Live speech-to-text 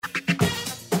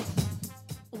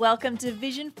Welcome to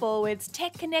Vision Forward's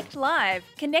Tech Connect Live,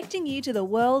 connecting you to the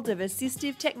world of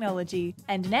assistive technology.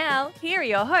 And now, here are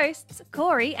your hosts,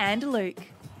 Cory and Luke.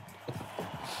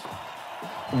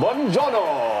 Buongiorno!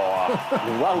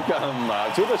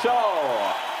 Welcome to the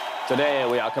show! Today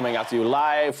we are coming at you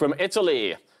live from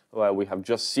Italy, where we have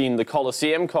just seen the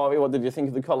Colosseum. Cory, what did you think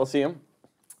of the Colosseum?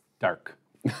 Dark.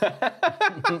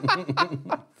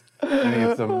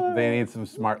 They need some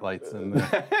smart lights in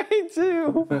there. Me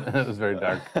too. It was very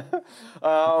dark.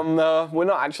 We're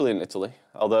not actually in Italy,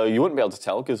 although you wouldn't be able to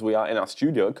tell because we are in our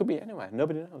studio. It could be anywhere.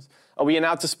 Nobody knows. Are we in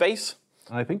outer space?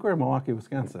 I think we're in Milwaukee,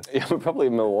 Wisconsin. Yeah, we're probably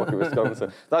in Milwaukee,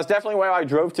 Wisconsin. That's definitely where I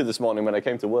drove to this morning when I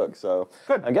came to work, so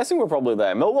good. I'm guessing we're probably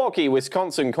there. Milwaukee,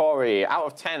 Wisconsin, Cory, out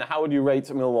of 10, how would you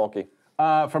rate Milwaukee?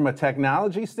 From a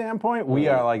technology standpoint, we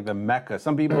are like the Mecca.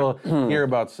 Some people hear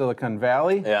about Silicon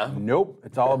Valley. Yeah. Nope,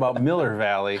 it's all about Miller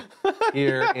Valley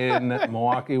here in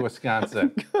Milwaukee,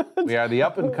 Wisconsin. We are the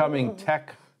up-and-coming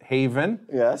tech haven.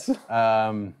 Yes.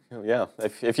 Yeah.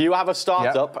 If you have a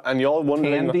startup and you're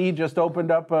wondering... Tandy just opened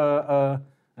up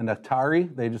an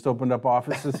Atari. They just opened up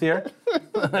offices here.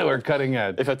 We're cutting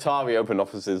edge. If Atari opened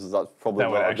offices, that's probably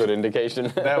not a good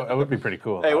indication. That would be pretty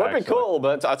cool. It would be cool,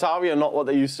 but Atari are not what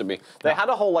they used to be. They had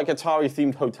a whole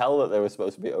Atari-themed hotel that they were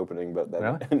supposed to be opening, but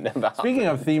then it never happened. Speaking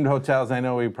of themed hotels, I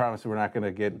know we promised we're not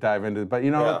going to dive into it, but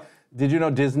did you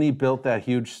know Disney built that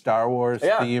huge Star Wars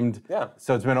themed? Yeah.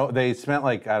 So they spent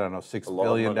 $6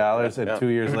 billion, and 2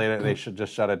 years later they should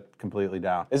just shut it completely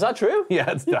down. Is that true? Yeah,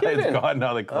 it's gone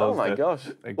now. They closed it. Oh my gosh.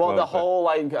 Well, the whole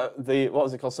what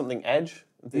was it called? Something Edge?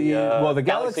 The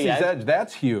Galaxy's Edge,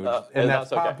 that's huge, and that's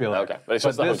popular. Okay. But it's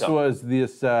just the this hotel. was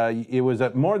this. It was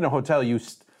more than a hotel. You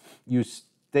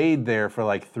stayed there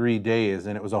for 3 days,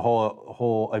 and it was a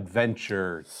whole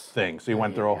adventure thing. So you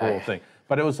went through a whole thing.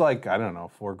 But it was I don't know,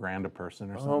 $4,000 a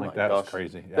person or something like that. It was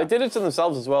crazy. Yeah. They did it to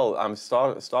themselves as well.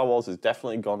 Star Wars has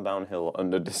definitely gone downhill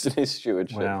under Disney's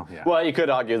stewardship. Well, you could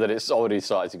argue that it's already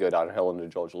started to go downhill under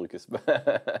George Lucas.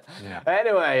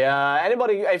 Anyway,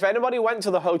 if anybody went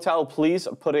to the hotel, please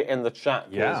put it in the chat.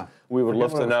 Yeah. We would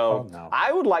love to know.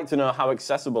 I would like to know how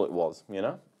accessible it was,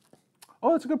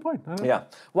 Oh, that's a good point. Yeah.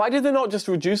 Why did they not just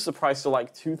reduce the price to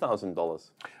 $2,000?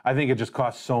 I think it just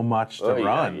costs so much to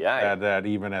run that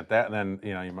even at that, then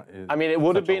it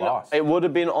would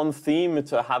have been on theme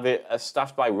to have it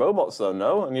staffed by robots, though,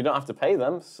 no, and you don't have to pay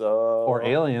them, so or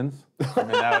aliens. That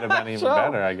would have been even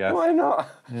better, I guess. Why not?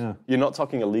 Yeah. You're not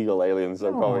talking illegal aliens,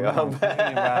 though, probably. I'm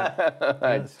thinking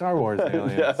about Star Wars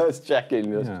aliens. Just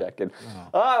checking. Oh.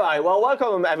 All right. Well,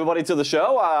 welcome everybody to the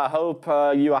show. I hope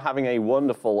you are having a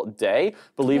wonderful day.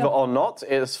 Believe it or not,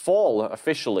 it's fall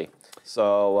officially.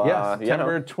 So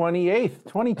September 28th,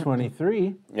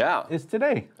 2023 is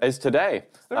today. It's today.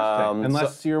 Thursday.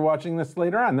 Unless you're watching this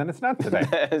later on, then it's not today.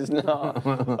 It's not.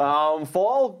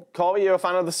 Fall, Cory, you a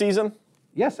fan of the season?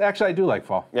 Yes, actually I do like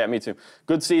fall. Yeah, me too.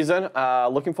 Good season.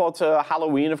 Looking forward to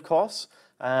Halloween, of course.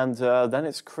 And then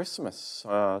it's Christmas.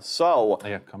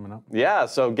 Coming up. Yeah,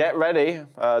 so get ready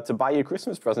to buy your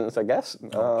Christmas presents, I guess.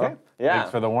 Okay. Yeah.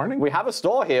 Thanks for the warning. We have a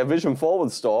store here, Vision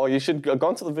Forward store. You should go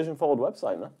onto the Vision Forward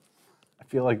website now. I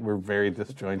feel like we're very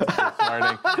disjointed this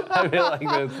morning. I feel like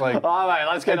it's all right,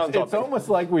 let's get on topic. It's almost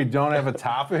like we don't have a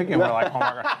topic, and we're like, oh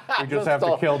my God, we just have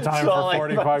to kill time for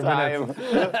 45 minutes.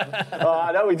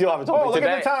 No, we do have a topic look today.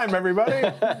 At the time,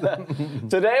 everybody.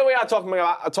 Today we are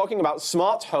talking about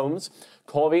smart homes.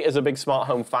 Cory is a big smart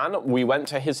home fan. We went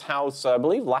to his house, I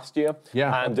believe, last year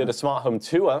and did a smart home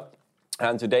tour.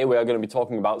 And today we are going to be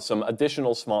talking about some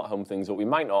additional smart home things that we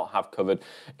might not have covered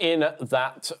in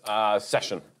that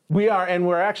session. We are, and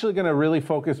we're actually going to really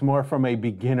focus more from a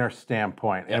beginner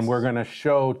standpoint. Yes. And we're going to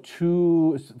show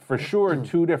two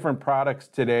different products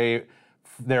today.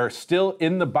 They're still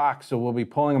in the box, so we'll be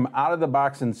pulling them out of the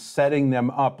box and setting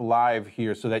them up live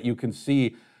here so that you can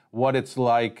see what it's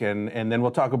like, and then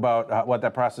we'll talk about what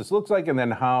that process looks like, and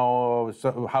then how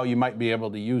you might be able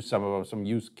to use some of them, some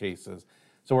use cases.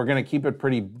 So we're going to keep it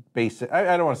pretty basic.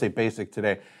 I don't want to say basic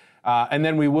today. And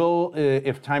then we will,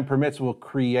 if time permits, we'll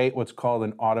create what's called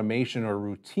an automation or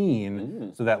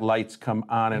routine so that lights come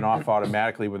on and off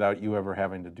automatically without you ever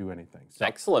having to do anything. So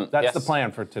excellent. That's the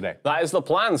plan for today. That is the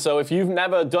plan. So if you've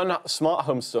never done smart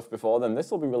home stuff before, then this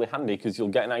will be really handy because you'll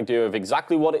get an idea of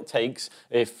exactly what it takes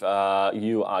if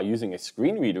you are using a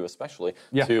screen reader especially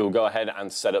to go ahead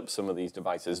and set up some of these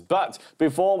devices. But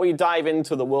before we dive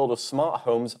into the world of smart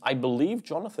homes, I believe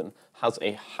Jonathan has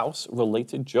a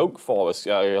house-related joke for us.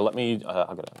 Let me.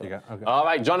 Okay. All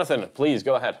right, Jonathan, please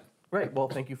go ahead. Great. Well,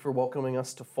 thank you for welcoming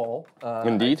us to fall.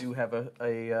 Indeed. I do have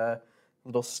a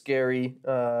little scary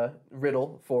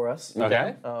riddle for us.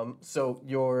 Okay. So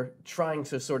you're trying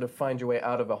to sort of find your way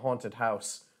out of a haunted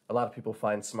house a lot of people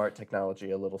find smart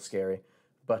technology a little scary.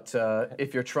 But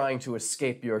if you're trying to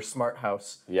escape your smart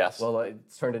house, yes. well,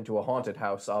 it's turned into a haunted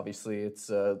house. Obviously, it's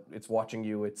watching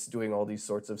you. It's doing all these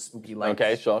sorts of spooky lights.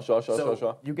 Okay, sure.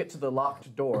 So you get to the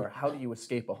locked door. How do you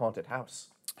escape a haunted house?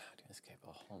 How do you escape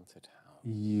a haunted house?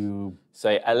 You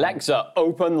say, Alexa,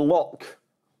 open lock.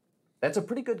 That's a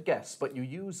pretty good guess, but you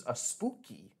use a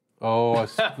spooky. Oh, a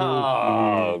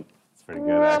spooky. It's pretty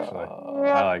good, actually.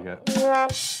 I like it.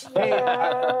 Hey,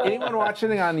 anyone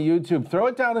watching on YouTube, throw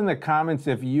it down in the comments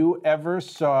if you ever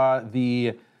saw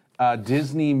the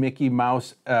Disney Mickey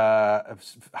Mouse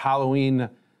Halloween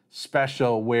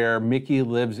special where Mickey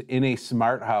lives in a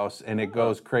smart house and it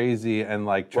goes crazy and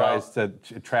like tries to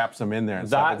traps them in there and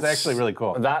stuff. It's actually really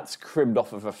cool. That's cribbed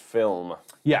off of a film.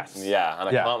 Yes. Yeah, and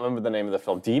I can't remember the name of the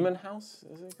film. Demon House,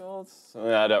 is it called?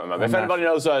 I don't remember. If anybody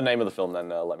knows the name of the film, then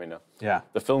let me know. Yeah.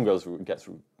 The film goes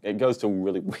to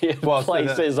really weird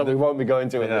places that we won't be going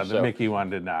to in the show. The Mickey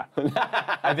one did not.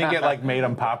 I think it like made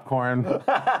him popcorn. Sounds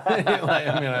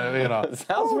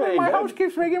very my good. house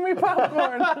keeps making me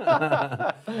popcorn.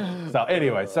 So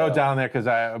anyway, down there because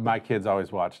my kids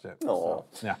always watched it. So,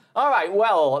 yeah. All right,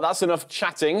 well, that's enough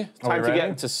chatting. Time to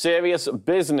get to serious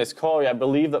business. Cory, I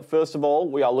believe that first of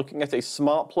all, we are looking at a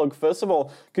smart plug. First of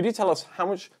all, could you tell us how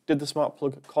much did the smart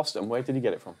plug cost and where did you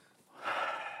get it from?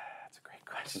 That's a great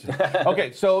question.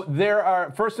 Okay, so there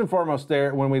are, first and foremost,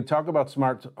 when we talk about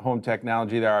smart home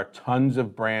technology, there are tons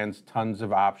of brands, tons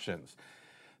of options.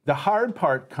 The hard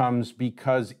part comes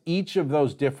because each of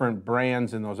those different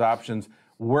brands and those options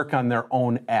work on their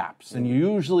own apps. And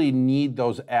you usually need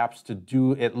those apps to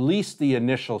do at least the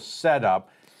initial setup.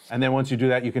 And then once you do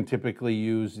that, you can typically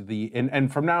use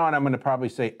and from now on, I'm going to probably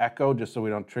say Echo, just so we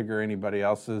don't trigger anybody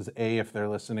else's if they're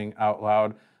listening out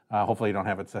loud. Hopefully you don't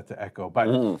have it set to Echo. But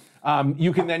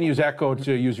you can then use Echo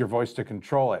to use your voice to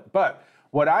control it. But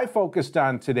what I focused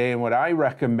on today and what I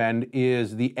recommend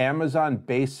is the Amazon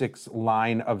Basics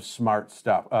line of smart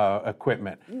stuff,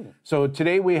 equipment. So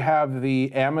today we have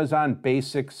the Amazon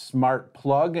Basics Smart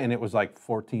Plug, and it was like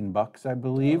 $14, I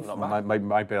believe.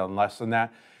 Might be on less than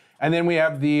that. And then we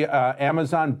have the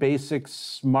Amazon Basics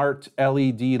Smart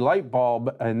LED light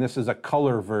bulb, and this is a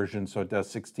color version, so it does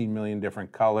 16 million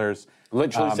different colors.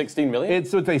 Literally 16 million?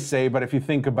 It's what they say, but if you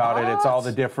think about it, it's all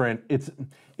the different,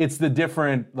 it's the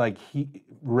different, like,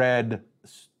 red,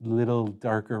 little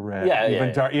darker red.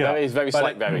 It's very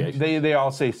slight variation. They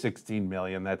all say 16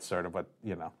 million. That's sort of what,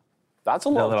 That's a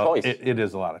lot of choice. It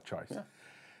is a lot of choice. Yeah.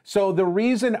 So the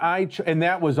reason and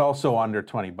that was also under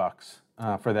 $20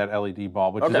 for that LED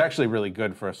bulb, which is actually really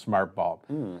good for a smart bulb.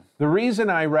 The reason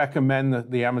I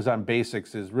recommend the Amazon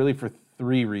Basics is really for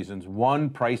 3 reasons. 1,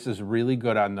 price is really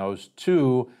good on those.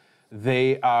 2,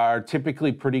 they are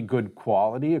typically pretty good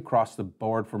quality across the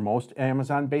board for most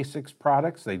Amazon Basics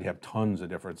products. They have tons of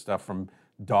different stuff from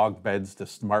dog beds to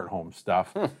smart home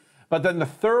stuff. But then the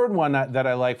third one that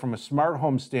I like from a smart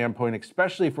home standpoint,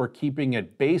 especially if we're keeping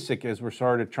it basic as we're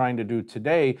sort of trying to do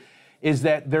today, is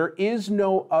that there is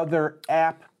no other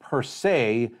app per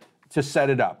se to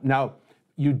set it up. Now,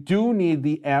 you do need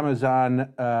the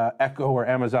Amazon Echo or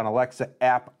Amazon Alexa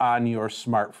app on your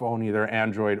smartphone, either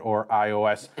Android or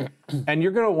iOS. And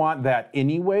you're gonna want that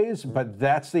anyways, but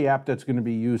that's the app that's gonna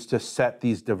be used to set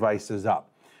these devices up.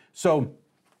 So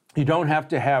you don't have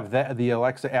to have the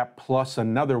Alexa app plus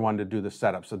another one to do the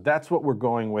setup. So that's what we're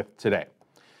going with today.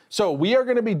 So we are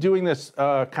gonna be doing this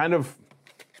kind of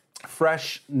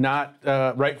fresh, not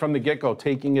right from the get-go,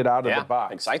 taking it out of the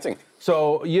box. Exciting.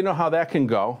 So you know how that can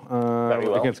go. Very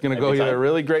well. It's going to go either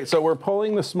really great. So we're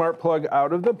pulling the smart plug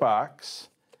out of the box,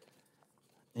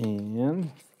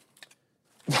 and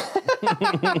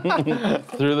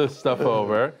threw this stuff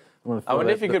over. I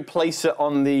wonder if you could place it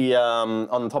on the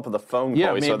on top of the phone,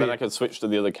 Cory, so then I could switch to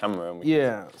the other camera.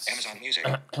 Yeah. Amazon Music.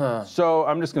 So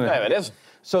I'm just going to. There it is.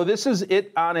 So this is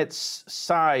it on its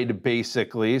side,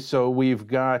 basically. So we've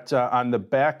got on the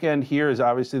back end here is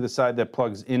obviously the side that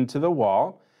plugs into the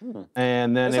wall.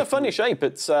 And then it's a funny shape.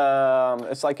 It's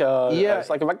like a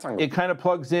rectangle. It kind of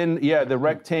plugs in. Yeah, the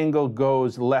rectangle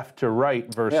goes left to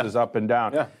right versus up and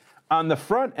down. Yeah. On the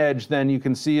front edge, then you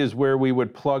can see is where we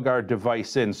would plug our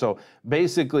device in. So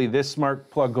basically, this smart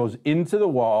plug goes into the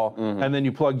wall, and then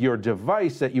you plug your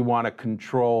device that you want to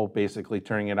control, basically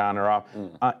turning it on or off,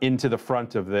 into the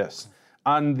front of this.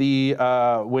 On the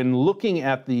when looking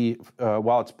at the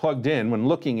while it's plugged in, when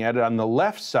looking at it on the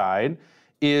left side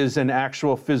is an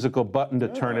actual physical button to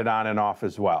turn it on and off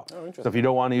as well. So if you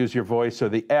don't want to use your voice or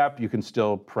the app, you can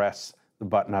still press the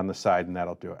button on the side and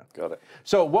that'll do it. Got it.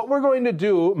 So what we're going to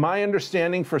do, my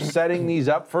understanding for setting these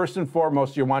up, first and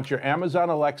foremost, you want your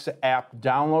Amazon Alexa app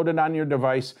downloaded on your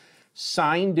device,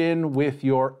 signed in with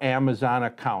your Amazon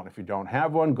account. If you don't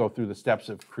have one, go through the steps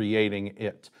of creating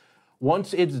it.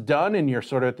 Once it's done and you're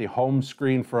sort of at the home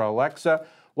screen for Alexa,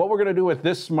 what we're going to do with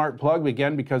this smart plug,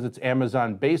 again, because it's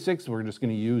Amazon Basics, we're just going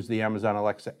to use the Amazon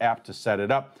Alexa app to set it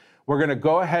up. We're going to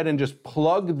go ahead and just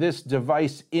plug this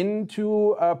device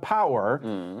into power,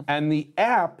 and the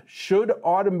app should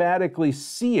automatically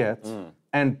see it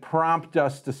and prompt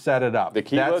us to set it up. The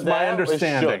keyword That's my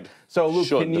understanding. So, Luke,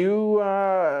 can you,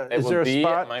 is there a spot? It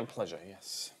would be my pleasure,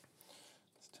 yes.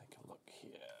 Let's take a look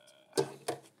here.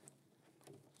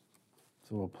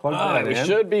 So we'll plug that in. It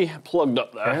should be plugged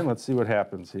up there. And let's see what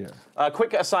happens here.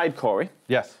 Quick aside, Corey.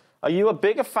 Yes. Are you a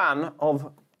bigger fan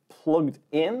of plugged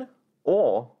in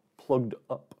or plugged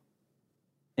up?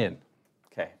 In.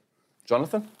 Okay.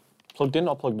 Jonathan, plugged in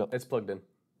or plugged up? It's plugged in.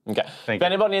 Okay. Thank if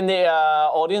anybody in the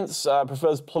audience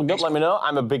prefers plugged up, let me know.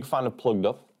 I'm a big fan of plugged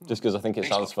up, just because I think it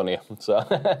sounds funnier. So.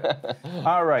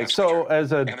 All right. So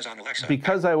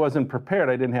because I wasn't prepared,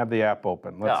 I didn't have the app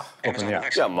open. Let's open the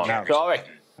app. Come on, Corey.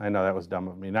 I know that was dumb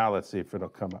of me. Now let's see if it'll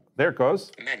come up. There it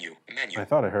goes. Menu. I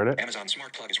thought I heard it. Amazon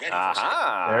Smart Plug is ready.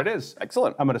 Aha. There it is.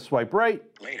 Excellent. I'm going to swipe right.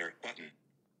 Later button.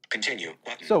 Continue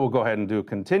button. So we'll go ahead and do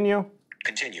continue.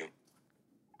 Continue.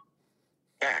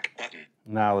 Back button.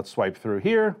 Now let's swipe through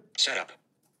here. Setup.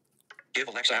 Give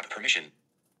Alexa app permission.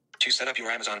 To set up your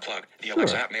Amazon plug, the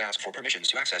Alexa app may ask for permissions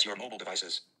to access your mobile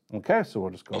devices. Okay, so we'll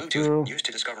just go Bluetooth, through. used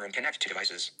to discover and connect to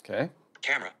devices. Okay.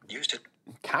 Camera, used to...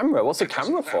 Camera? What's a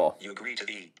camera for? You agree to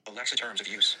the Alexa terms of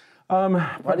use.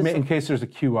 In case there's a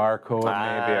QR code,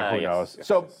 maybe, who knows.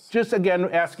 So just again,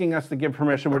 asking us to give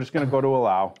permission, we're just going to go to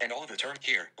allow. And all of the terms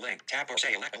here, link, tap or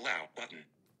say allow button.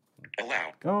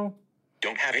 Allow. Go.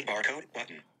 Don't have a barcode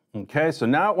button. Okay, so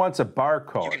now it wants a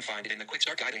barcode. You can find it in the quick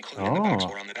start guide included in the box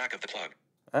or on the back of the plug.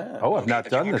 Oh, I've not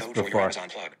done this before.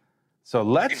 So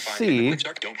let's see.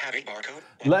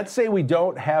 Let's say we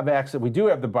don't have access. We do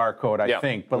have the barcode, I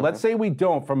think, but let's say we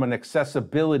don't from an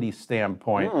accessibility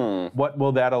standpoint. What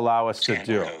will that allow us to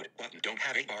do? Don't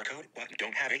have a barcode button.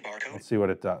 Don't have a barcode. Let's see what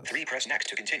it does. 3 press next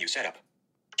to continue setup.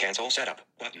 Cancel setup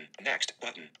button. Next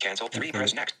button. Cancel 3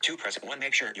 press next. 2 press 1.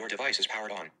 Make sure your device is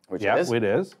powered on. Which it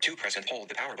is. 2 press and hold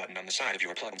the power button on the side of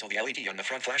your plug until the LED on the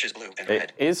front flashes blue and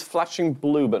red. It is flashing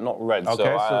blue but not red. Okay,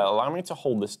 so allow me to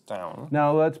hold this down.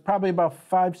 Now that's probably about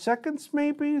 5 seconds,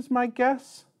 maybe is my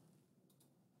guess.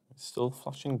 It's still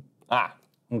flashing.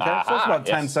 Okay, so it's about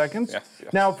 10 seconds. Yes.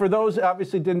 Now, for those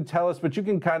obviously didn't tell us, but you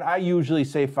can I usually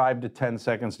say 5 to 10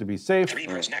 seconds to be safe. 3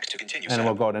 press next to continue and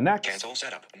we'll go to next. Cancel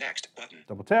setup. Next button.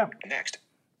 Double tap. Next.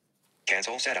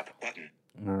 Cancel setup button.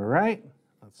 All right.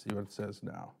 Let's see what it says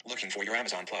now. Looking for your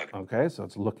Amazon plug. Okay, so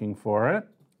it's looking for it.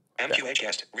 MQH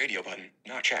guest radio button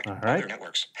not checked. All right. Other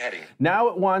networks heading. Now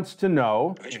it wants to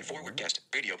know Vision forward guest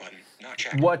radio button not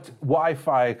checked. What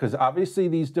Wi-Fi, because obviously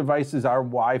these devices are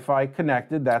Wi-Fi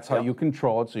connected. That's how you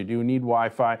control it. So you do need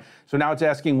Wi-Fi. So now it's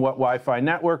asking what Wi-Fi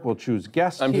network. We'll choose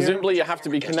guest And here. presumably you have to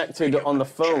be connected on the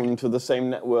phone to the same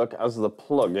network as the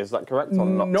plug. Is that correct or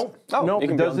not? Nope. Oh, nope. you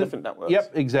can It be on doesn't. different networks.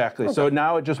 Yep, exactly. Okay. So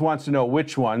now it just wants to know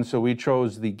which one. So we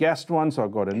chose the guest one. So I'll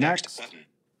go to next. Button.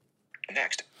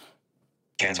 Next.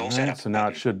 Cancel setup. So now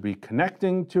it should be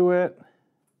connecting to it.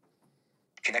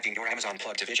 Connecting your Amazon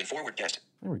plug to Vision forward guest.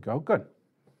 There we go. Good.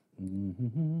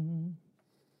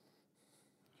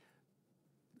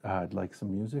 I'd like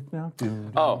some music now.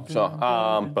 Oh, sure.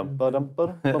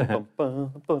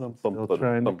 Still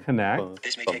trying to connect.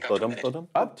 This may take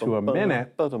Up to a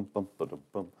minute.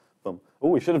 Oh,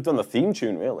 we should have done the theme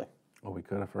tune, really. Oh, we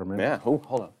could have for a minute. Yeah. Oh,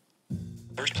 hold on.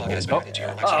 First plug has been added to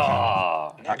your Alexa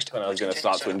phone. Next. I was going to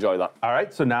start to enjoy that. All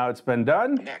right, so now it's been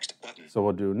done. Next button. So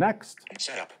we'll do next.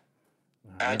 Setup.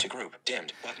 Add to group.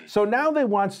 Dimmed button. So now they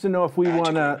wants to know if we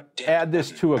want to add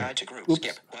this to a. Add to group.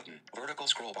 Skip button. Vertical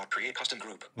scroll bar. Create custom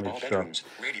group. All bedrooms.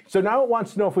 Radio. So now it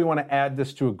wants to know if we want to add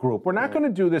this to a group. We're not going to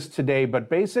do this today, but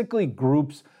basically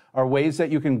groups are ways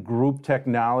that you can group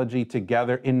technology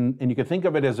together and you can think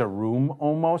of it as a room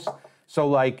almost. So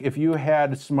like if you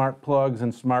had smart plugs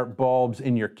and smart bulbs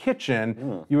in your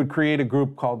kitchen, you would create a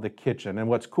group called the kitchen. And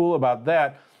what's cool about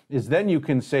that is then you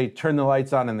can say, turn the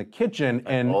lights on in the kitchen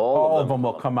and all of them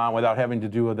will come on without having to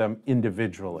do them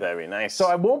individually. Very nice. So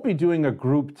I won't be doing a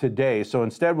group today. So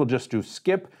instead we'll just do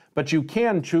skip, but you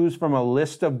can choose from a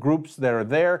list of groups that are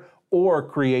there or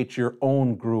create your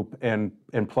own group and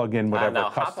plug in whatever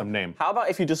custom name. How about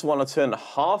if you just want to turn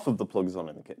half of the plugs on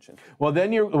in the kitchen? Well,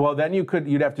 then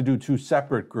you'd have to do 2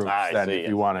 separate groups if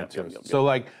you wanted to. So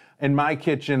like in my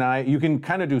kitchen, you can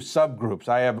kind of do subgroups.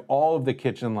 I have all of the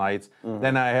kitchen lights,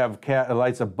 then I have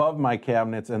lights above my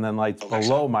cabinets, and then lights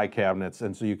below my cabinets,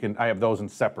 and so I have those in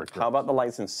separate groups. How about the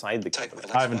lights inside the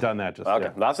cabinet? I haven't done that just yet.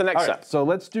 Okay, that's the next step. So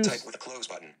let's do. Type with a close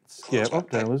button. Skip. Oh,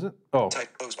 did I lose it? Oh.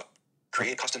 Type close button.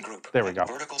 Create custom group. There we go.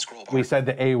 Vertical scroll bar. We said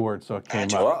the A word, so it came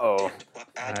up. Uh-oh.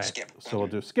 Add Right, skip. so we'll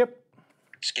do skip.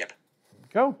 Skip.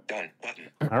 Go. Done. Button.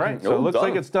 All right, so it looks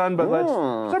like it's done, but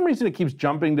for some reason it keeps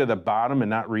jumping to the bottom and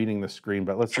not reading the screen,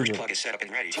 but let's see. First plug is set up and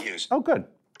ready to use. Oh, good.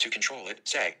 To control it,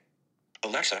 say,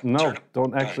 Alexa, No,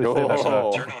 don't actually say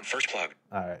that. Turn on first plug.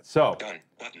 All right, so. Done.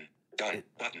 Button. Done.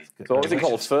 Button. So what was it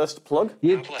called? First plug?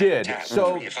 It did. Tab.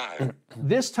 So 3 of 5.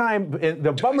 this time,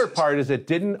 the bummer part is it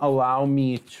didn't allow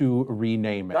me to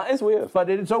rename it. That is weird. But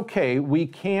it's okay. We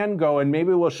can go, and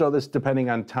maybe we'll show this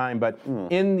depending on time, but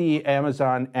in the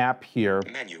Amazon app here,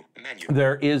 Menu.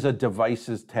 there is a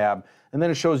devices tab, and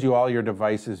then it shows you all your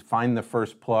devices. Find the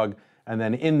first plug, and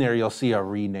then in there you'll see a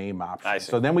rename option. I see.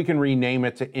 So then we can rename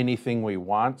it to anything we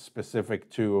want, specific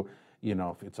to, you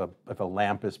know, if a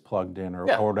lamp is plugged in or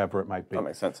whatever it might be. That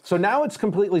makes sense. So now it's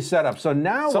completely set up. So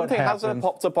now Something what happens? hasn't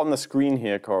popped up on the screen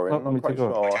here, Cory. Let me take a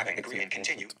look. sure. Tapping agree and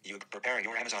continue. You're preparing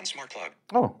your Amazon smart plug.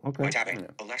 Oh, okay. By tapping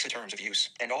Alexa terms of use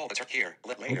and all that's here.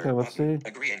 Later. Okay, let's see.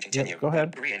 Agree and continue. Go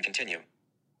ahead. Agree and continue.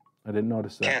 I didn't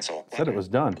notice that. Cancel. Said it was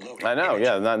done. Loading. I know, Image.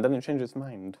 yeah, that didn't change its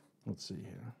mind. Let's see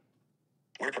here.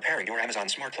 We're preparing your Amazon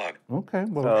smart plug. Okay,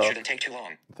 well, Shouldn't take too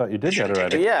long. I thought you did that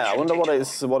already. Yeah, I wonder what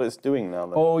it's doing now.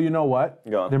 Then. Oh, you know what?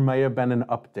 Go on. There may have been an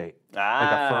update,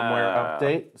 like a firmware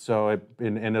update. So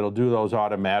and it'll do those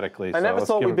automatically. I never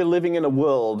thought we'd be living in a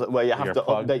world where you have to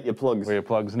update your plugs. Where your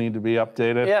plugs need to be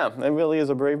updated. Yeah, it really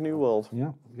is a brave new world.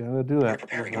 Yeah, you gotta do that.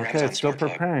 preparing your Okay, Amazon it's still smart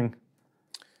plug. preparing.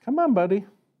 Come on, buddy.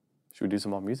 Should we do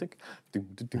some more music? I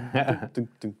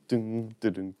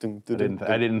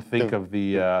I didn't think of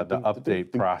the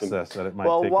update process that it might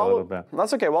take a little bit.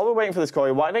 That's okay. While we're waiting for this,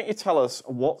 Cory, why don't you tell us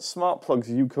what smart plugs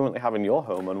you currently have in your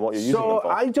home and what you're using them So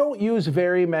for? I don't use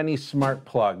very many smart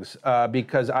plugs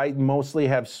because I mostly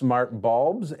have smart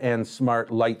bulbs and smart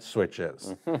light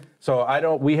switches. So I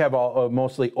don't. We have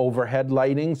mostly overhead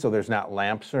lighting, so there's not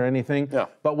lamps or anything. Yeah.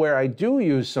 But where I do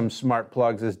use some smart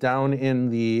plugs is down in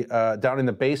the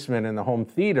basement in the home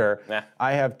theater. Yeah.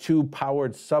 I have 2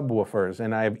 powered subwoofers,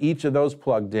 and I have each of those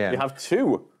plugged in. You have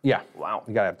 2. Yeah. Wow.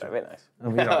 You gotta have 2. Very nice.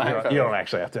 You don't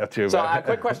actually have to have 2. So, but a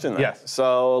quick question then. Yes.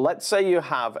 So, let's say you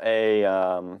have a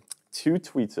 2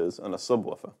 tweeters and a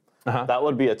subwoofer. That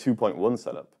would be a 2.1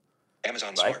 setup.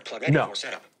 Amazon smart plug ready for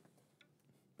setup.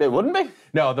 It wouldn't be?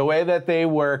 No, the way that they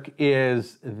work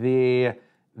is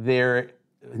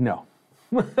no.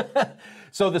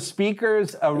 So the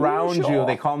speakers around you,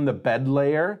 they call them the bed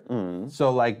layer.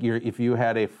 So like if you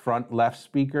had a front left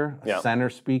speaker, a center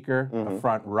speaker, a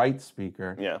front right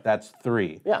speaker, that's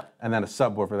 3. Yeah. And then a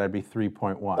subwoofer, that'd be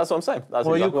 3.1. That's what I'm saying. That's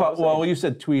well, exactly what I'm saying. well, you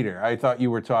said tweeter. I thought you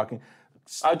were talking.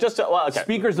 Okay.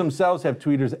 Speakers themselves have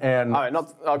tweeters and. All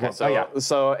right,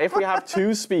 so if we have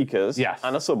 2 speakers and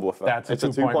a subwoofer, it's a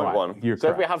 2.1. You're so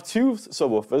if we have 2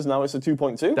 subwoofers, now it's a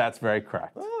 2.2? That's very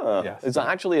correct. Yes. Is that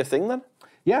actually a thing then?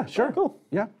 Yeah, sure. cool.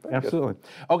 Yeah, absolutely.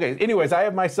 Okay, anyways, I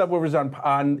have my subwoofers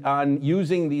on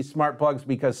using these smart plugs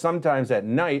because sometimes at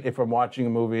night, if I'm watching a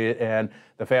movie and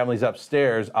the family's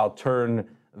upstairs, I'll turn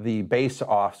the bass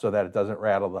off so that it doesn't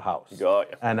rattle the house.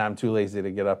 Got you. And I'm too lazy to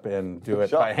get up and do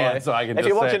it by hand, so I can If just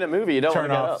you're watching a movie, you don't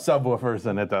turn want to off get up. subwoofers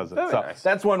and it does it. Very So nice.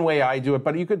 that's one way I do it.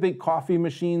 But you could think coffee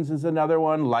machines is another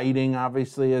one. Lighting,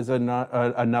 obviously, is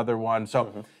another one.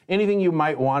 So anything you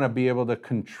might want to be able to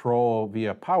control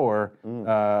via power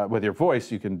with your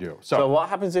voice, you can do. So what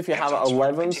happens if you have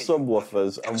 11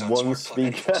 subwoofers and 1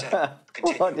 speaker?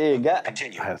 What do you get?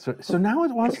 So now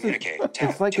it wants to.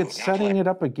 It's like it's setting it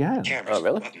up again. Oh,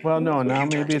 really? Well, no, now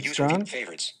maybe it's done.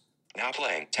 Favorites. Now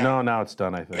playing. No, now it's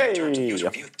done, I think. Turn to user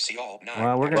view. See all 9.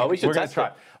 Well, we're gonna test try.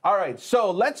 it. All right,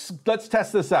 so let's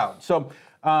test this out. So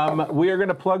we are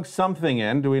gonna plug something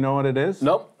in. Do we know what it is?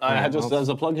 Nope. There's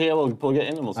a plug here. We'll plug it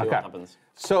in and we'll see what happens.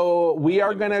 So we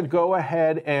are gonna go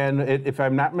ahead and, if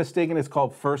I'm not mistaken, it's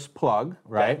called first plug,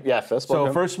 right? Okay. Yeah, first plug.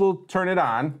 So first we'll turn it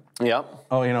on. Yep.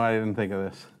 Oh, you know, I didn't think of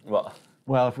this. What?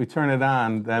 Well, if we turn it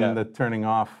on, then the turning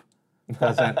off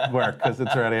doesn't work because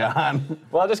it's already on.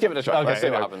 Well, just give it a try. Okay, Let's see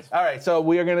what anyway. happens. All right, so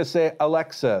we are going to say,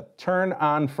 Alexa, turn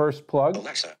on first plug.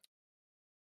 Alexa.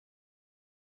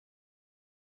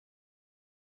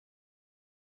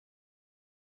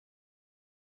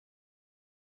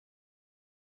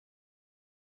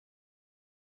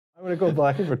 I'm going to go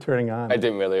black if we're turning on. I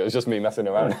didn't really. It was just me messing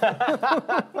around.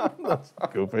 That's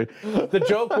goofy. The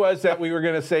joke was that we were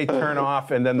going to say turn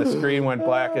off, and then the screen went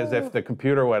black as if the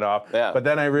computer went off. Yeah. But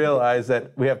then I realized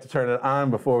that we have to turn it on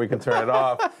before we can turn it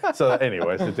off. So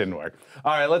anyways, it didn't work.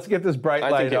 All right, let's get this bright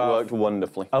light off. I think it worked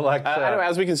wonderfully. Alexa. Anyway,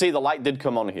 as we can see, the light did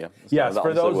come on here. So Yes,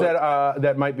 for those worked.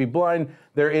 that might be blind,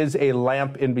 there is a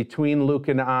lamp in between Luke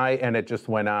and I, and it just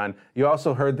went on. You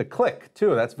also heard the click,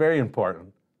 too. That's very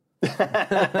important.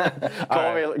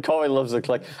 Cory loves the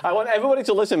click. I want everybody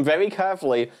to listen very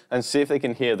carefully and see if they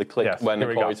can hear the click when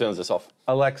Cory turns this off.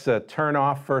 Alexa, turn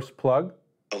off first plug.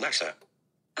 Alexa.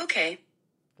 Okay.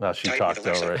 Well, she talked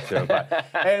over it too.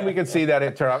 And we can see that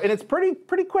it turned off. And it's pretty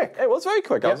quick. It was very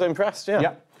quick. I was impressed,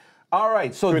 yeah. All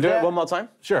right, so Can we do it one more time?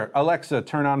 Sure. Alexa,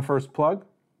 turn on first plug.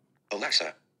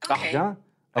 Alexa. Okay. Yeah.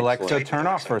 Alexa, turn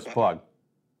off first plug.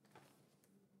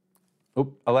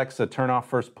 Oop. Alexa, turn off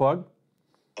first plug.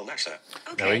 Alexa.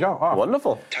 Okay. There we go. Off.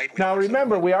 Wonderful. Now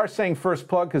remember, we are saying first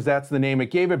plug because that's the name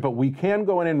it gave it, but we can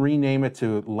go in and rename it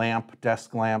to lamp,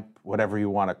 desk lamp, whatever you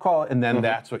want to call it, and then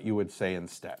that's what you would say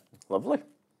instead. Lovely.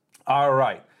 All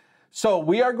right. So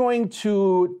we are going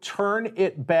to turn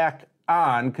it back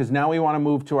on because now we want to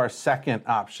move to our second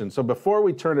option. So before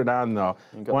we turn it on, though,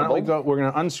 why don't we go? We're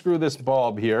going to unscrew this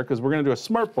bulb here because we're going to do a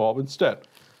smart bulb instead.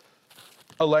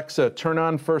 Alexa, turn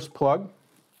on first plug.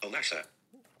 Alexa.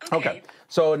 Okay.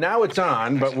 So now it's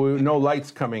on, but no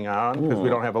light's coming on because we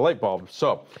don't have a light bulb.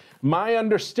 So my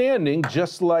understanding,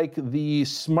 just like the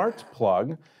smart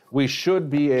plug, we should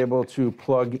be able to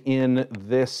plug in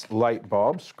this light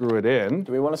bulb, screw it in.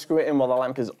 Do we want to screw it in while the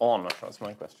lamp is on? That's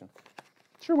my question.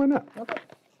 Sure, why not? Okay.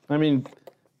 I mean,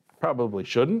 probably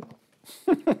shouldn't,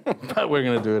 but we're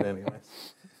going to do it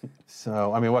anyways.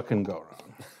 So, I mean, what can go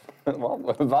wrong? Well,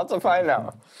 we're about to find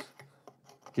out.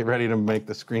 Get ready to make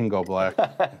the screen go black. All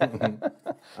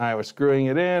right, we're screwing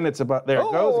it in. It's about, there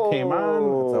it goes. It came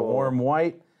on. It's a warm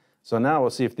white. So now we'll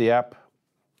see if the app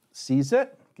sees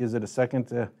it. Gives it a second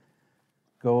to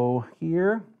go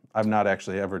here. I've not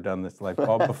actually ever done this light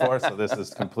bulb before, so this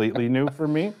is completely new for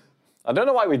me. I don't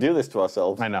know why we do this to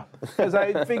ourselves. I know. Because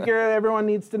I figure everyone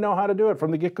needs to know how to do it from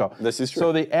the get-go. This is true.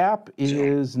 So the app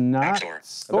is not... App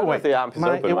Store. I don't know if the app is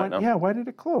open right now. Yeah, why did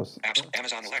it close?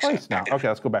 Amazon Alexa. Twice now. Active. Okay,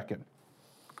 let's go back in.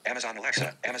 Amazon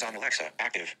Alexa. Amazon Alexa.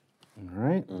 Active. All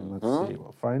right, let's see.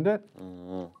 We'll find it.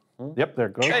 Yep, there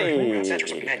it goes.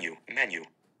 Hey. Menu.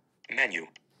 Menu.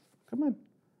 Come on.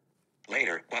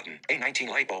 Later. Button. A19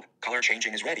 light bulb. Color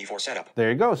changing is ready for setup. There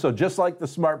you go. So just like the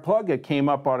smart plug, it came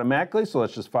up automatically. So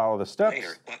let's just follow the steps.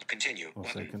 Later. Button. Continue. We'll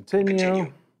say Button.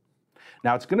 continue.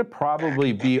 Now it's going to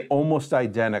probably be almost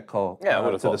identical Yeah, I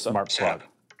would have to the thought so. smart plug. Setup.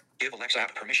 Give Alexa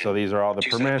app permission. So these are all the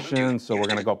To set Bluetooth. permissions. So we're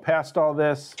going to go past all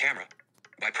this. Camera.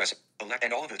 By pressing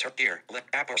and all of the here. Let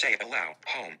app or say allow.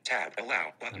 Home. Tab.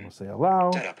 Allow. Button. We'll say allow.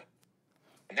 Setup.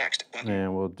 Next. Button.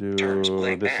 And we'll do, Terms,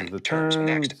 blank this band. is the Terms, terms.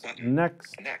 next button.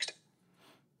 Next. Next.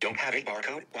 Don't have a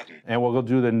barcode. Button. And we'll go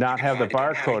do the not have the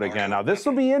barcode again. Now this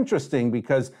will be interesting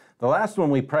because the last one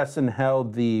we pressed and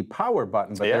held the power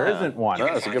button, but there isn't one.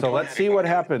 Yeah, that's a good So point. let's see what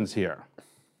happens here.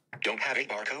 Don't have a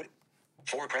barcode?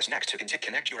 4, press next to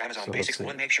connect your Amazon Basics.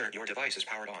 1, make sure your device is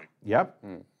powered on. Yep.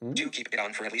 2, keep it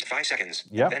on for at least 5 seconds.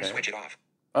 Yep. Then switch it off.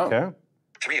 Okay.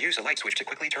 3, use a light switch to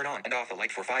quickly turn on and off the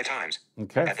light for 5 times.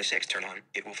 Okay. At the 6th turn on,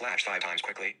 it will flash 5 times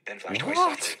quickly, then flash twice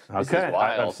softly. Okay. is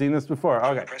wild. I've seen this before.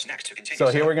 Okay. Press next to continue. So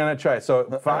here setup. we're gonna try. So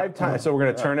 5 times. So we're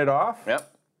gonna turn it off.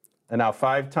 Yep. And now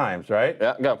 5 times, right?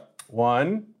 Yeah, go.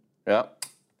 1, Yep.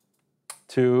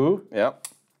 2, Yep.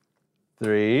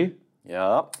 3,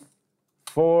 Yep.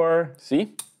 4,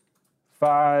 See?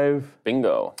 5,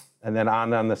 Bingo. and then on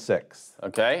the 6th.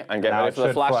 Okay, and get Now ready it for the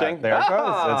should flashing. There it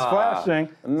goes. It's flashing.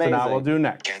 Amazing. So now we'll do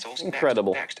next. Cancels.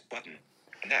 Incredible. Next button.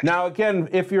 Next. Now again,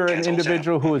 if you're an Cancel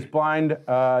individual setup. who is blind,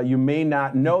 you may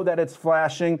not know that it's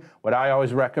flashing. What I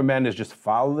always recommend is just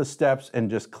follow the steps and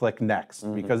just click next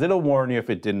because it'll warn you if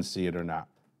it didn't see it or not.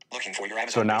 Looking for your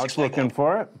Amazon So now Basics it's looking light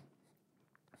for it. bulb.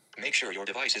 Make sure your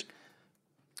device is...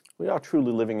 We are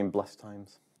truly living in blessed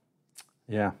times.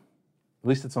 Yeah. At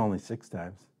least it's only 6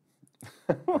 times.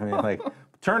 I mean, like,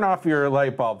 turn off your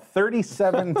light bulb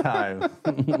 37 times.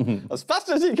 As fast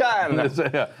as you can.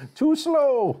 Too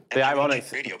slow. The ironic.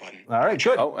 Radio button. All right,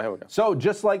 good. Oh, here we go. So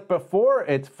just like before,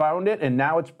 it's found it, and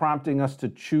now it's prompting us to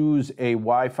choose a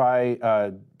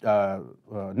Wi-Fi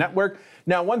network.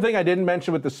 Now, one thing I didn't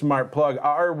mention with the smart plug,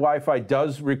 our Wi-Fi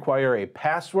does require a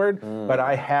password, but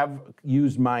I have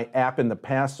used my app in the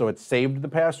past, so it saved the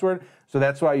password. So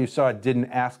that's why you saw it didn't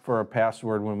ask for a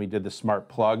password when we did the smart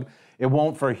plug. It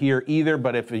won't for here either,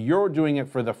 but if you're doing it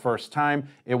for the first time,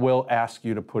 it will ask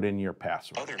you to put in your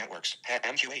password. Other networks.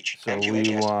 MQH. So MQH we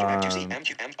guest. want...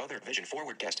 MQM. Other. Vision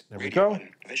forward guest. There we Radio go. button.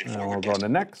 Vision And forward we'll guest. go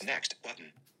to next. Next button.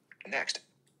 Next.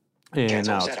 And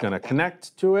Cancel now it's setup going to button.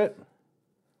 connect to it.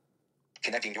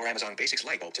 Connecting your Amazon Basics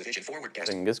light bulb to Vision forward guest.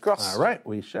 Fingers crossed. All right,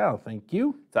 we shall. Thank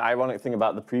you. The ironic thing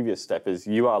about the previous step is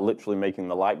you are literally making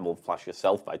the light bulb flash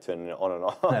yourself by turning it on and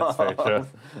off. That's very true.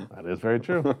 That is very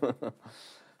true.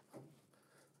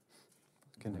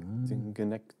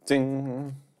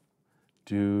 Connecting.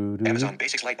 Amazon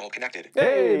Basics light bulb connected.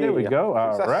 Hey, there we go.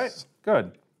 All Success. right,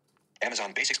 good.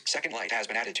 Amazon Basics second light has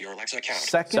been added to your Alexa account.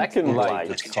 Second light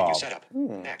Let's is continue called. setup.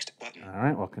 Next button. All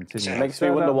right, we'll continue. Setup. Makes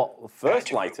me wonder what the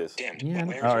first light is. Dimmed. Yeah.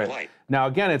 Where's All your right. light? Now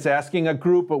again, it's asking a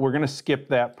group, but we're going to skip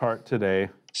that part today.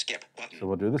 Skip button. So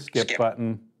we'll do the skip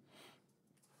button.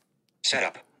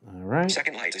 Setup. All right.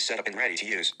 Second light is set up and ready to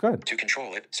use. Good. To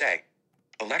control it, say,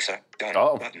 Alexa, done.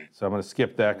 Oh. Button. So I'm going to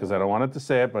skip that because I don't want it to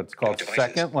say it, but it's called Devices.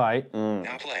 second light.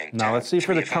 Now playing. Now Tab, let's see if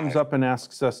 3 it of comes 5. up and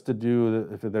asks us to do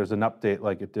if there's an update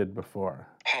like it did before.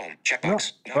 Home.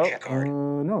 Checkbox. No check card.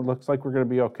 No, it looks like we're going to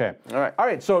be okay. All right. All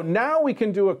right, so now we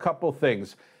can do a couple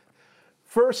things.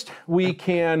 First, we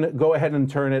can go ahead and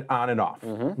turn it on and off.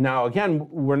 Now, again,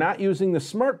 we're not using the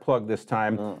smart plug this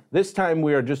time. This time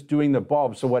we are just doing the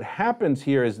bulb. So what happens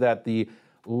here is that the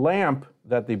lamp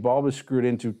that the bulb is screwed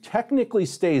into technically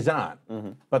stays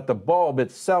on, but the bulb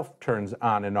itself turns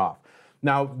on and off.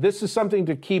 Now, this is something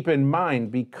to keep in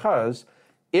mind because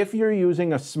if you're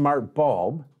using a smart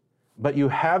bulb, but you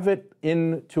have it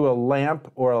into a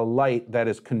lamp or a light that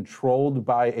is controlled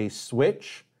by a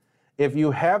switch, if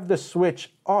you have the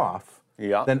switch off,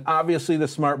 then obviously the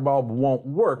smart bulb won't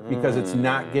work because it's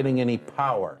not getting any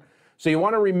power. So you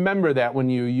want to remember that when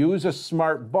you use a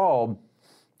smart bulb,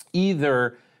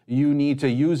 either you need to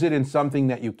use it in something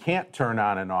that you can't turn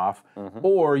on and off,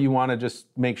 or you want to just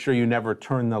make sure you never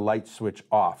turn the light switch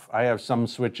off. I have some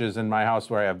switches in my house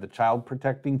where I have the child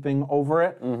protecting thing over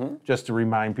it, just to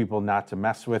remind people not to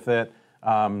mess with it.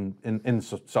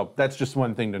 So that's just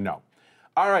one thing to know.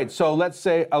 All right, so let's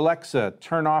say, Alexa,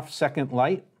 turn off second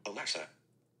light. Alexa.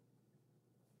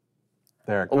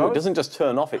 There it goes. Oh, it doesn't just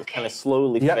turn off, it kind of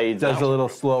slowly fades does out. a little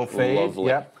slow fade. Lovely.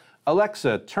 Yep.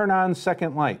 Alexa, turn on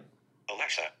second light.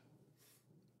 Alexa.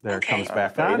 There it comes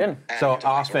back fade on. in. So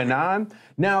off and on.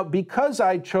 Now, because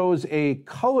I chose a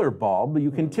color bulb,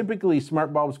 you can typically,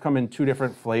 smart bulbs come in two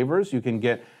different flavors. You can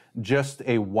get just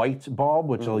a white bulb,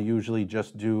 which will usually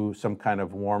just do some kind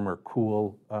of warm or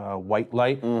cool white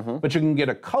light. But you can get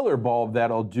a color bulb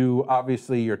that'll do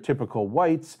obviously your typical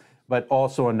whites, but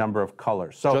also a number of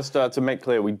colors. So Just to make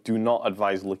clear, we do not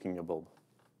advise licking your bulb.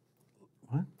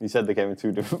 What? You said they came in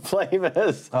two different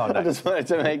flavors. Oh, nice. I just wanted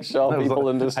to make sure people I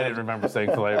understood. didn't remember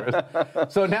saying flavors.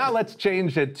 So now let's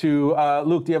change it to,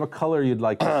 Luke, do you have a color you'd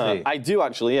like to see? I do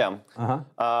actually, yeah.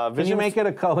 Can you make it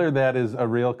a color that is a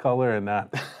real color and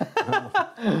not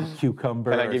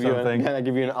cucumber Can I or give you something? can I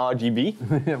give you an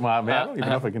RGB? Well, man, I don't even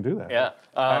know if I can do that. Yeah.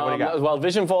 right, what do you got? Well,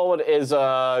 Vision Forward is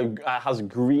has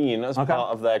green as part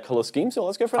of their color scheme, so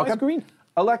let's go for a nice green.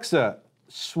 Alexa,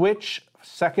 switch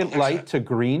second light to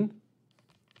green.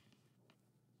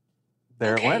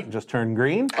 There it went, just turned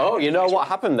green. Oh, you know what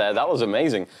happened there? That was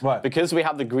amazing. What? Because we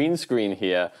have the green screen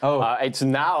here, it's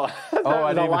now,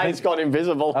 I the didn't line's even gone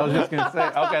invisible. I was just going to say,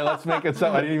 okay, let's make it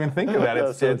so. I didn't even think of that.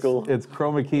 That's so cool. It's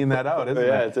chroma keying that out, isn't it?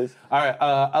 Yeah, it is. All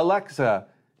right, Alexa,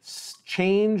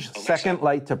 change second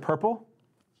light to purple.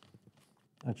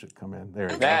 That should come in. There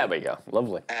you go. There we go.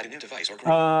 Lovely. Add a new device or group.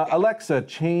 Alexa,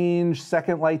 change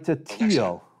second light to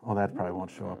teal. Oh, that probably won't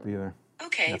show up either.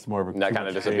 Okay. That's more of a That kind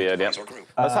of disappeared, yeah. Device or group.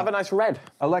 Let's have a nice red.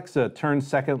 Alexa, turn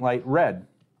second light red.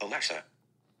 Alexa.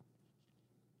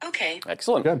 Okay.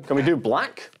 Excellent. Good. Can we do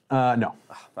black? No.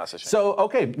 That's a shame. So,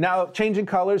 okay, now changing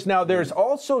colors. Now, there's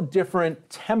also different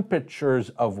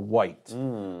temperatures of white.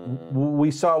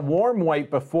 We saw warm white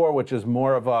before, which is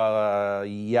more of a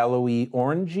yellowy,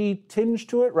 orangey tinge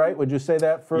to it, right? Would you say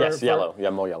that for? Yes, yellow. Yeah,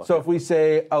 more yellow. So if we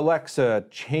say, Alexa,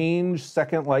 change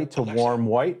second light to warm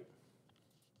white.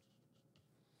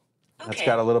 That's Okay.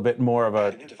 got a little bit more of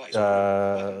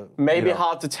a, Maybe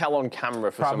hard to tell on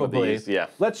camera for some of probably. these. Yeah.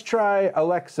 Let's try,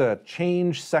 Alexa,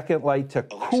 change second light to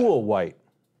cool white.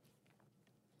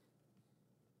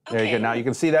 There you go. Okay. Now you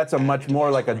can see that's a much more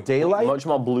like a daylight. Much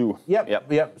more blue.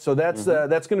 Yep. So that's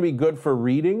going to be good for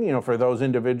reading. You know, for those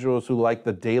individuals who like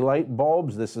the daylight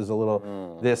bulbs, this is a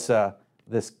little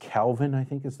this Kelvin, I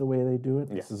think is the way they do it.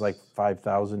 This is like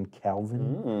 5,000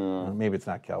 Kelvin. Maybe it's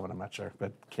not Kelvin, I'm not sure,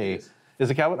 but K. Is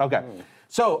it Kelvin? Okay.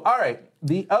 So, all right,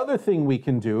 the other thing we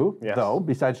can do, though,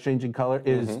 besides changing color,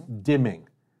 is dimming.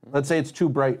 Let's say it's too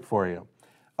bright for you.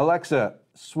 Alexa,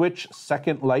 switch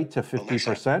second light to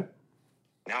 50%.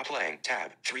 Now playing.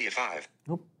 Tab 3 of 5.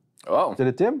 Nope. Oh. Did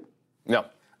it dim? No.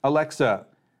 Alexa,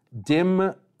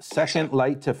 dim second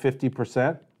light to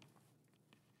 50%.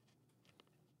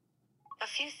 A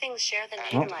few things share the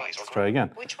Oh, name light. let's try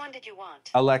again. Which one did you want?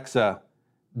 Alexa,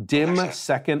 dim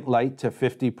second light to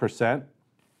 50%.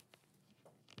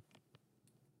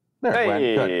 There it went.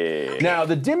 Good. Now,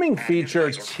 the dimming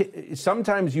feature,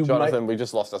 sometimes you Jonathan, we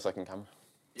just lost our second camera.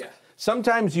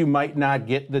 Sometimes you might not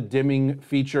get the dimming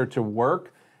feature to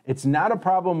work. It's not a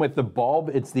problem with the bulb,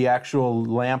 it's the actual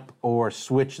lamp or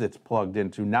switch that's plugged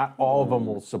into. Not all of them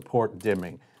will support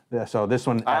dimming. So this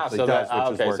one actually does,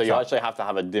 which okay, works so you out. actually have to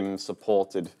have a dim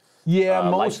supported. Yeah,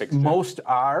 light fixture. most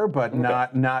are, but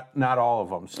not all of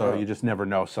them. So you just never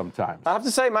know sometimes. I have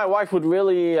to say, my wife would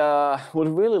really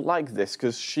like this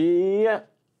because she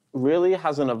really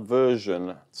has an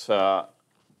aversion to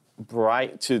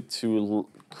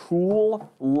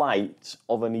cool light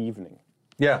of an evening.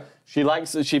 Yeah. She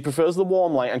prefers the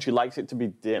warm light and she likes it to be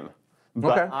dim.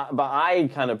 But, Okay. but I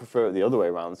kind of prefer it the other way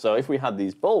around. So if we had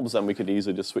these bulbs, then we could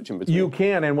easily just switch in between. You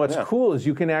can, and what's cool is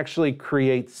you can actually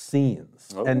create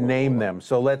scenes and name them.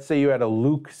 So let's say you had a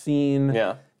Luke scene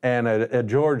and a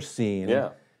George scene.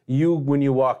 Yeah. When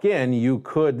you walk in, you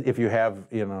could, if you have,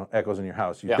 echoes in your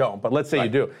house, you don't, but let's say you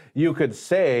do, you could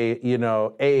say,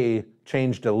 A,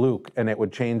 change to Luke, and it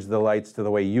would change the lights to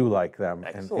the way you like them,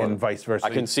 and vice versa. I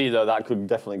can see, though, that could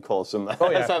definitely cause some,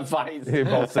 some fights. You're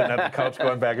both sitting at the couch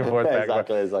going back and forth,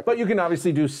 Exactly. But you can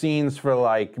obviously do scenes for,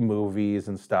 like, movies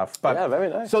and stuff. But, yeah, very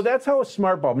nice. So that's how a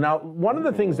smart bulb. Now, one of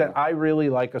the things that I really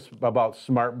like about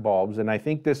smart bulbs, and I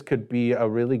think this could be a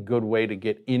really good way to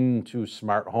get into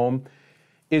smart home,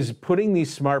 is putting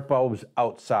these smart bulbs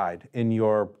outside in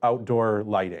your outdoor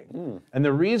lighting. And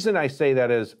the reason I say that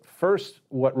is, first,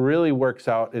 what really works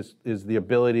out is the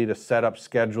ability to set up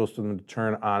schedules for them to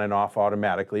turn on and off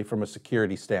automatically from a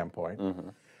security standpoint.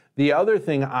 The other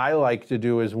thing I like to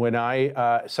do is when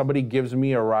somebody gives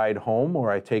me a ride home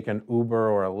or I take an Uber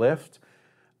or a Lyft,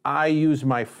 I use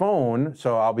my phone,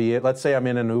 so let's say I'm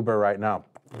in an Uber right now.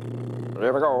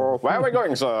 There we go. Where are we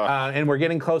going, sir? And we're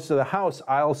getting close to the house.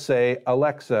 I'll say,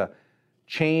 Alexa,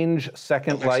 change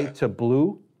second light to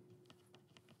blue.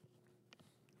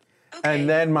 Okay. And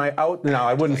then now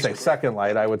I wouldn't say second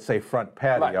light, I would say front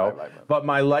patio, but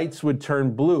my lights would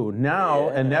turn blue. Now,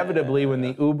 inevitably, when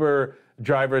the Uber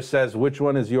driver says, which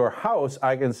one is your house,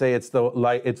 I can say it's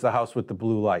the house with the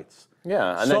blue lights.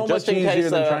 Yeah, and so then just much in easier case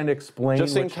than trying to explain.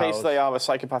 Just in case house. they are a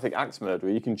psychopathic axe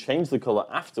murderer, you can change the color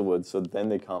afterwards, so then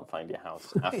they can't find your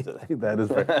house after that. That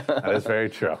is very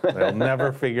true. They'll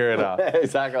never figure it out.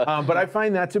 Exactly. But I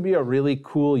find that to be a really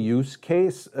cool use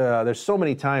case. There's so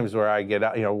many times where I get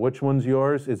out, which one's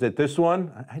yours? Is it this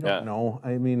one? I don't know.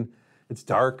 I mean, it's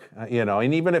dark,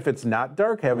 and even if it's not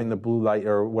dark, having the blue light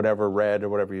or whatever, red or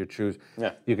whatever you choose,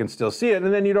 you can still see it.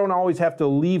 And then you don't always have to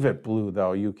leave it blue,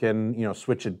 though. You can,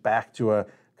 switch it back to a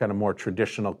kind of more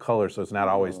traditional color, so it's not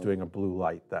always doing a blue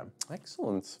light then.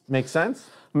 Excellent. Make sense?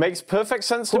 Makes perfect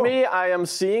sense to me. I am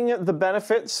seeing the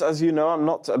benefits. As you know, I'm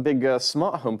not a big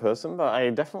smart home person, but I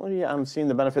definitely am seeing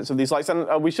the benefits of these lights.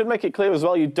 And we should make it clear as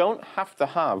well, you don't have to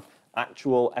have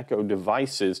actual Echo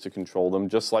devices to control them,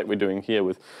 just like we're doing here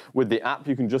with the app.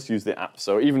 You can just use the app.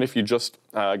 So even if you just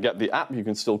get the app, you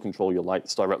can still control your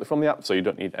lights directly from the app, so you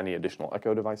don't need any additional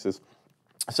Echo devices.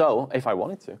 So if I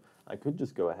wanted to, I could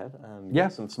just go ahead and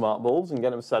get some smart bulbs and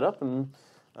get them set up, and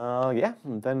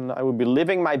and then I would be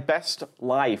living my best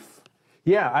life.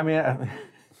 Yeah, I mean,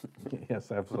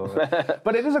 yes, absolutely.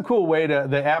 But it is a cool way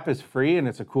the app is free, and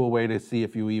it's a cool way to see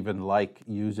if you even like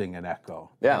using an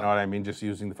Echo. Yeah. You know what I mean? Just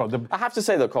using the phone. I have to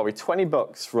say though, Cory,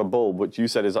 $20 for a bulb, which you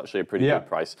said is actually a pretty good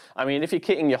price. I mean, if you're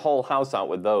kitting your whole house out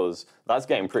with those, that's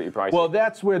getting pretty pricey. Well,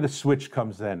 that's where the switch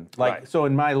comes in. So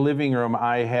in my living room,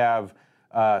 I have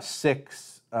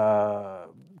 6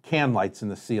 can lights in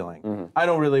the ceiling. I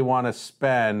don't really want to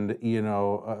spend,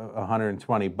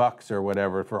 $120 or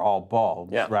whatever for all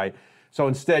bulbs, right? So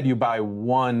instead, you buy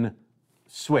one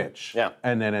switch,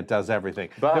 and then it does everything.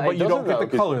 But you don't get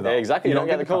the color, though. Exactly, you don't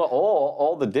get the color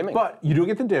or the dimming. But you do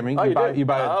get the dimming. You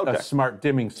buy a smart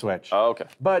dimming switch. Oh, okay.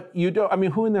 But you don't, I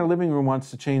mean, who in their living room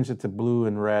wants to change it to blue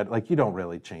and red? Like, you don't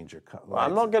really change your color.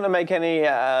 I'm not going to make any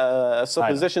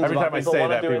suppositions about people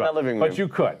want to do in their living room. But you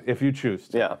could, if you choose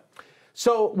to. Yeah.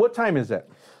 So what time is it?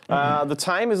 The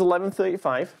time is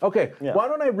 11:35. Okay, why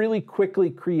don't I really quickly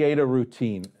create a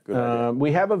routine? Good idea.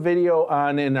 We have a video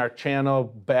in our channel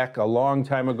back a long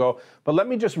time ago, but let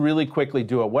me just really quickly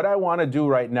do it. What I want to do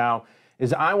right now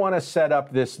is I want to set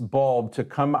up this bulb to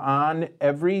come on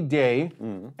every day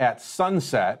at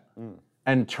sunset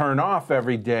and turn off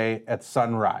every day at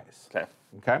sunrise. Okay.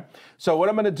 Okay, so what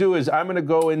I'm going to do is I'm going to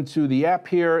go into the app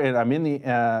here, and I'm in the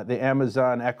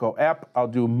Amazon Echo app. I'll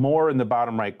do more in the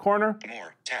bottom right corner.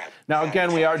 More. Tab. Now,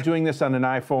 again, we are doing this on an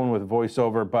iPhone with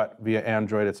VoiceOver, but via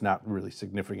Android, it's not really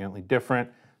significantly different.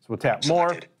 So we'll tap more.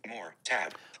 Selected. More.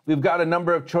 Tab. We've got a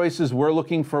number of choices. We're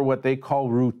looking for what they call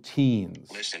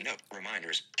routines. List and note.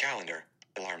 Reminders. Calendar.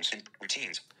 Alarms. And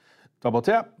routines. Double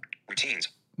tap. Routines.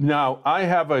 Now, I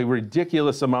have a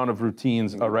ridiculous amount of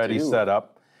routines already too. set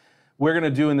up. We're going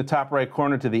to do in the top right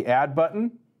corner to the Add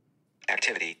button.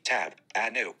 Activity. Tab.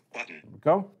 Add new. Button.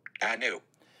 Go. Add new.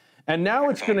 And now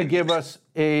it's going to give us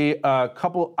a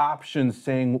couple options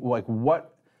saying, like,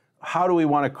 how do we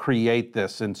want to create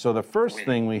this? And so the first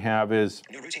thing we have is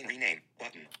New routine. Rename.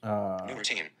 Button. New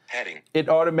routine. Heading. it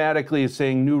automatically is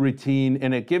saying new routine,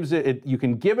 and it gives it, you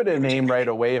can give it a name right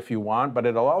away if you want, but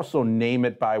it'll also name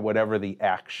it by whatever the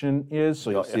action is.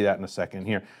 So you'll see that in a second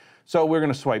here. So we're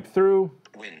going to swipe through.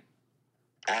 Win.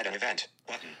 Add an event.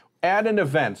 Button. Add an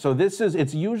event. So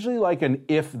it's usually like an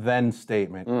if-then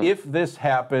statement. If this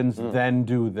happens, then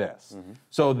do this.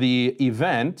 So the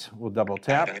event, we'll double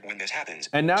tap. Add when this happens.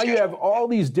 And now you Schedule. have all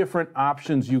these different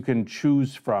options you can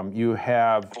choose from. You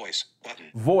have Voice. Button.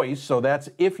 voice, so that's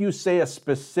if you say a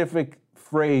specific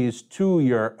phrase to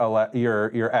your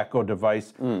Echo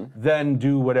device, then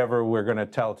do whatever we're going to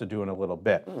tell it to do in a little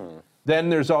bit. Then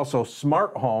there's also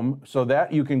smart home, so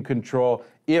that you can control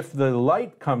if the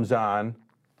light comes on,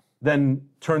 then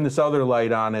turn this other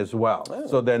light on as well.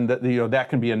 So then that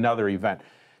can be another event.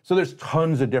 So there's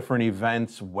tons of different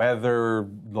events, weather,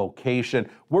 location.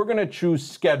 We're going to choose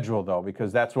schedule though,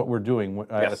 because that's what we're doing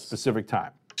at a specific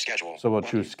time. Schedule. So we'll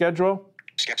choose schedule.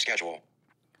 Schedule.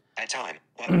 At time.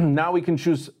 Button. Now we can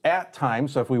choose at time,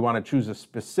 so if we want to choose a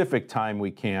specific time, we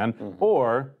can,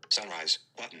 or Sunrise.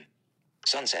 Button.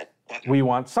 Sunset. Button. we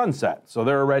want sunset. So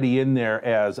they're already in there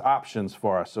as options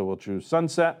for us. So we'll choose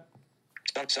sunset.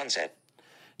 Sunset.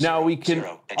 Now Zero, we can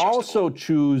zero, adjustable. also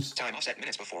choose Time offset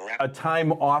minutes before or a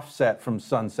time offset from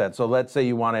sunset. So let's say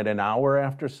you wanted an hour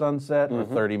after sunset or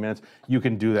 30 minutes. You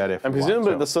can do that if And you want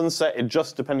presumably to. the sunset is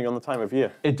just depending on the time of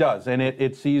year. It does, and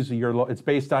it sees it's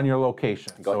based on your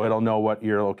location. So it. it'll know what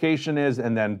your location is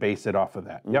and then base it off of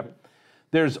that. Yep.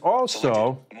 There's also,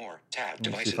 Selected. More. Tab. me see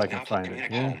Devices. if I can Now find it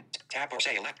communicate here. home. Tap or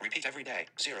say elect. Repeat every day.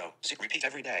 Zero. Repeat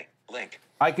every day. Link.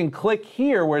 I can click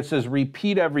here where it says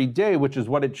repeat every day, which is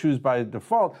what it chooses by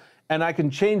default, and I can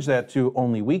change that to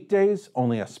only weekdays,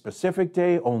 only a specific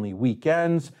day, only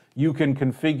weekends. You can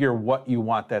configure what you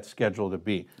want that schedule to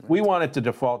be. We want it to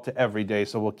default to every day,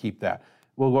 so we'll keep that.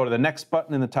 We'll go to the next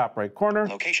button in the top right corner.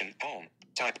 Location. Home.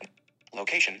 Type.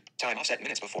 Location. Time offset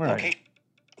minutes before. Right. Location.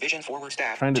 Vision forward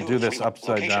staff. Trying to 2 do of this 3. upside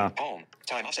Location. down. Home.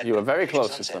 Time offset. You were very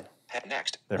close this Sunset. time. Head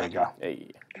next. There we Button. go.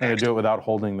 Hey. I'm going to do it without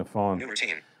holding the phone. New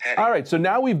routine. Heading. All right, so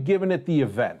now we've given it the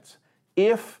event.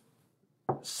 If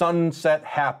sunset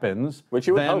happens, Which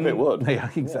you would then- hope it would. Yeah,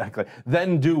 exactly.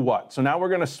 Then do what? So now we're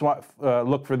going to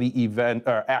look for the event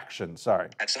or action. Sorry.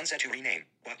 At sunset to rename.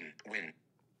 Button. Win.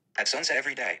 At sunset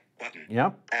every day. Button.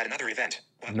 Yeah. Add another event.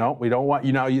 Button. No, we don't want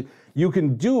you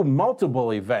can do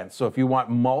multiple events. So if you want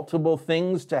multiple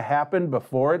things to happen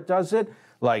before it does it,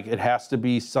 like it has to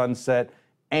be sunset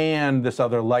and this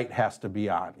other light has to be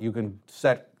on. You can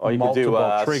set Or you could multiple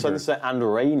do triggers. sunset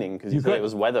and raining because you said it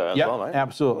was weather as Yep, well, right?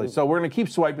 absolutely. So we're going to keep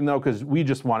swiping though because we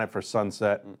just want it for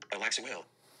sunset. Alexa will.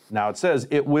 Now it says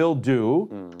it will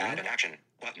do. Add an action.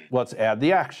 Button. Let's add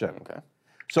the action. Okay.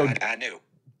 So Add new.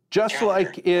 just Calendar.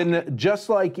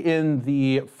 like in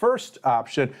the first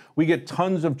option, we get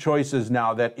tons of choices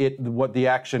now that what the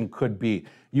action could be.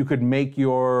 You could make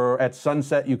at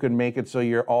sunset, you could make it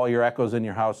so all your echoes in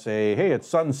your house say, hey, it's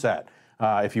sunset,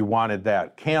 if you wanted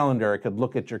that. Calendar, it could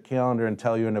look at your calendar and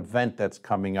tell you an event that's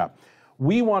coming up.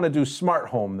 We want to do smart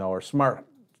home though, or smart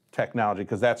technology,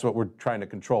 because that's what we're trying to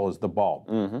control is the bulb.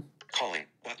 Calling.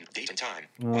 Button. Date and time.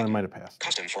 Oh, I might have passed.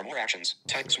 Custom for more actions.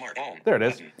 Type smart home. There it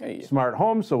is. Button. Hey. Smart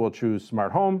home, so we'll choose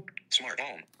smart home. Smart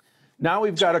home. Now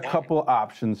we've got a couple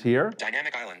options here.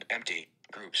 Dynamic island. Empty.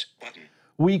 Groups. Button.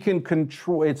 We can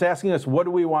control, it's asking us what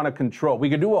do we want to control. We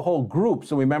could do a whole group.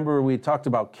 So remember we talked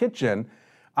about kitchen.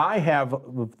 I have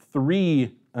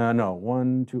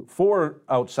 4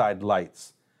 outside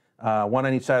lights. One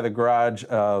on each side of the garage,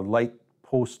 light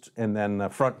post, and then the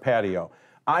front patio.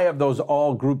 I have those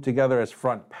all grouped together as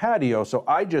front patio, so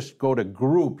I just go to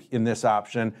group in this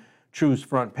option, choose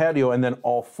front patio, and then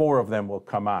all 4 of them will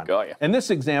come on. Got ya. In this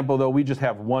example, though, we just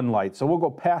have one light, so we'll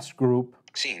go past group.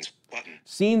 Scenes button.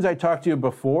 Scenes, I talked to you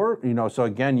before, so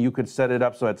again, you could set it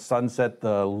up so at sunset,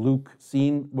 the Luke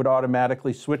scene would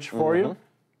automatically switch for you.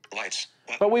 Lights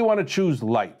button. But we want to choose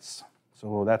lights.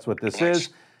 So that's what this Lights. is.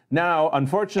 Now,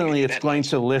 unfortunately, it's going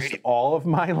to list all of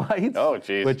my lights, Oh,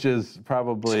 geez. which is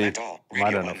probably, Select all. I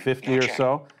Radio don't know, button. 50 Not or checked.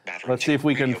 so. Bathroom Let's see if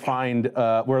we can radio button.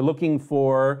 find, we're looking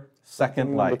for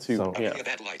second Number light. 2. So Yeah. Amelia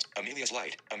bed light. Amelia's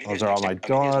light. Amelia's Those are all my nightstick,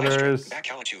 Amelia's light strip, daughters. Back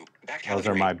counter 2. Back Those counter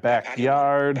are 3. my Back patio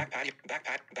backyard. button. Back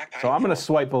patio. So I'm going to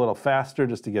swipe a little faster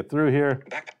just to get through here.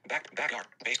 Backyard.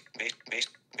 Base.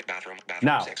 Bathroom.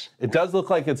 Now, 6. it does look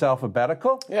like it's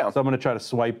alphabetical. Yeah. So I'm going to try to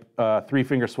swipe,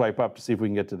 3-finger swipe up to see if we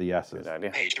can get to the S's. Good idea.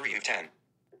 Page 3 of 10.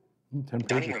 10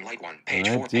 Dining pages. room light 1. Page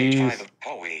All 4. right, Page D's. 5 of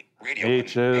hallway. Radio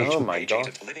H's. button. Page Oh 2, my page God. 8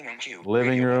 of living room Q. Living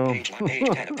Radio room. button, Page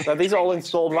 9, page 10 of Are these page all 3,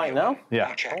 installed right radio now? button, Yeah.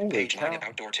 Not checked. Holy Page 9 cow. of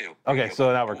outdoor 2. Okay, Radio so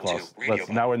button, now we're pool close. 2, radio Now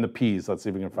button. we're in the P's. Let's see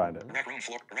if we can find it. Rec room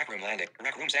floor, rec room landing,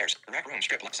 rec room stairs, rec room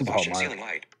strip light, Oh, Sebastian my- ceiling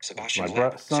light, Sebastian My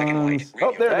lamp, second light, sons. radio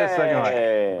Oh, there it is, second light.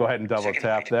 Hey. Go ahead and double second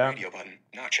tap light, that. radio button,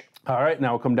 not checked. All right,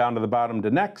 now we'll come down to the bottom to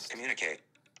next.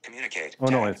 Communicate, Oh,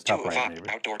 no, tab, it's top 2 of right, 5, maybe.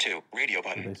 outdoor 2, radio Did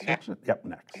button, they switch it? Yep,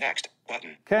 next. next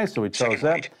button, Okay, so we chose second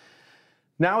that. light,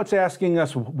 Now it's asking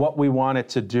us what we want it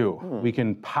to do. We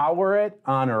can power it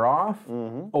on or off,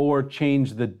 or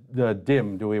change the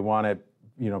dim. Do we want it,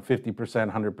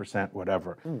 50%, 100%,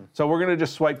 whatever. So we're going to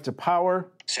just swipe to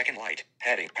power, second light,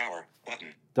 heading, power, button,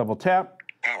 double tap,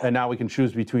 Power. and now we can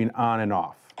choose between on and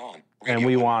off. on, And radio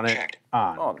we button, want it checked,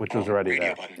 on, which was on, already radio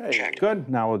there. button, checked, Good.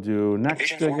 Now we'll do next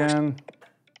Vision forward. again.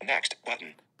 next button,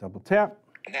 Double tap.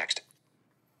 next,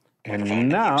 And Microphone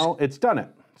now it's done it.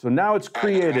 So now it's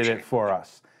created action. it for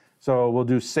us. So we'll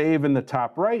do save in the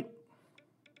top right.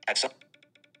 at some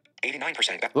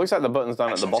 89% back. It looks like the button's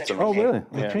down at the bottom. Oh, really?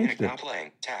 They Yeah. changed Now it.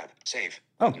 playing, tab, save,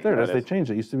 Oh, there it is. it They is.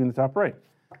 changed it. It used to be in the top right.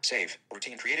 save,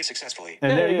 routine created successfully.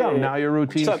 And there you go. Yay. Now your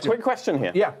routine. So, quick question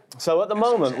here. Yeah. So at the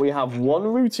moment we have one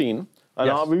routine, and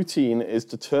Yes. our routine is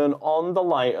to turn on the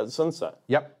light at sunset.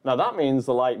 Yep. Now that means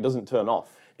the light doesn't turn off.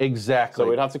 Exactly. So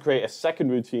we'd have to create a second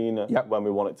routine Yep. when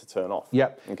we want it to turn off.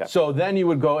 Yep. Okay. So then you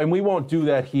would go, and we won't do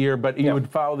that here, but you Yeah. would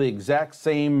follow the exact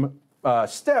same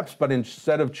steps, but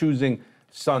instead of choosing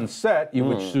sunset, you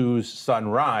would choose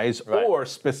sunrise Right. or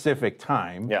specific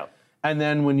time. Yeah. And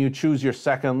then when you choose your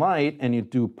second light and you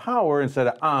do power instead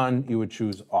of on, you would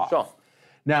choose off. Sure.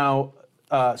 Now,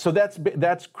 so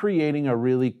that's creating a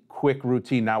really quick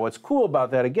routine. Now, what's cool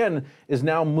about that, again, is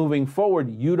now moving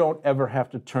forward, you don't ever have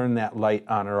to turn that light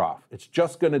on or off. It's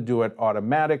just going to do it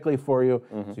automatically for you,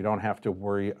 so you don't have to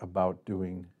worry about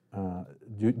doing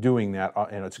that,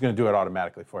 and it's going to do it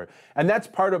automatically for you. And that's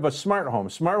part of a smart home.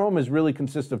 Smart home really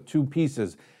consists of two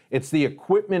pieces. It's the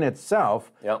equipment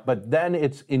itself, Yep. but then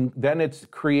it's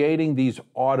creating these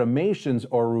automations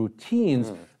or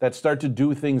routines that start to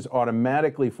do things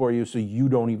automatically for you, so you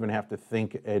don't even have to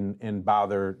think and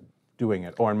bother doing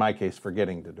it, or in my case,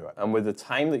 forgetting to do it. And with the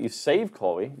time that you save,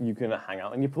 Corey, you can hang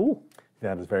out in your pool.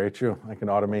 That is very true. I can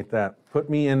automate that. Put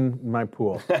me in my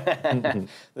pool.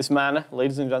 This man,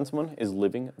 ladies and gentlemen, is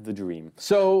living the dream.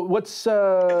 So what's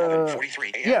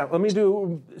 11:43 a.m. yeah, let me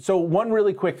do, so one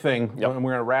really quick thing, Yep. and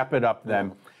we're gonna wrap it up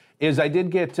then, is I did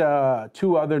get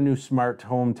 2 other new smart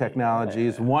home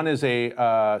technologies. One is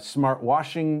a smart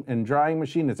washing and drying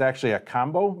machine. It's actually a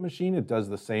combo machine. It does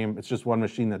the same, it's just one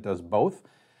machine that does both.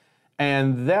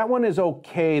 And that one is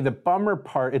okay. The bummer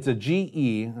part, it's a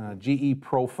GE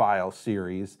Profile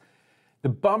series. The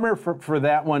bummer for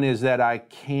that one is that I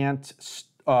can't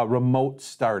remote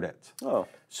start it. Oh.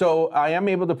 So I am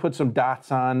able to put some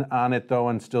dots on it though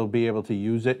and still be able to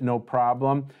use it, no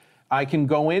problem. I can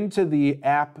go into the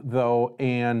app though,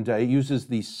 and it uses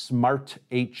the Smart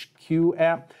HQ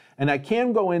app. And I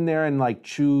can go in there and like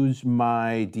choose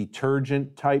my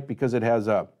detergent type because it has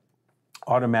a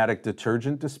automatic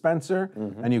detergent dispenser,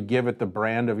 and you give it the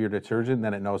brand of your detergent, and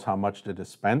then it knows how much to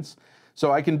dispense.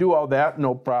 So I can do all that,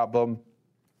 no problem.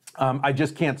 I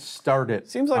just can't start it.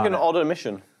 Seems like on an it. odd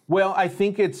omission. Well, I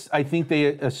think they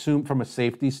assume from a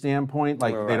safety standpoint,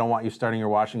 like they don't want you starting your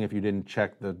washing if you didn't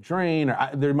check the drain, or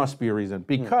there must be a reason.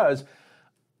 Because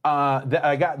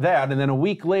I got that, and then a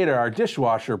week later, our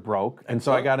dishwasher broke, and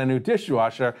so I got a new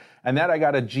dishwasher, and that I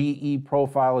got a GE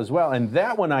Profile as well, and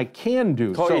that one I can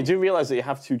do. Corey, you do realize that you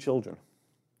have 2 children.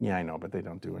 Yeah, I know, but they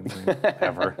don't do anything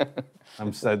ever. I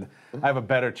have a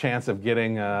better chance of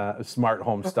getting smart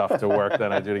home stuff to work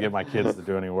than I do to get my kids to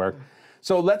do any work.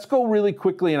 So let's go really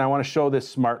quickly, and I want to show this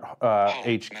Smart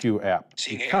HQ app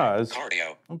Seeing AI, because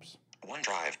cardio, oops,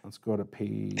 OneDrive. Let's go to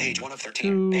page Page 1 of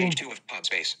 13. Page 2 of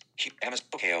Podspace. Amazon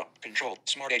OKO. Control.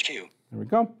 Smart HQ. There we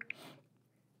go.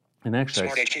 And actually,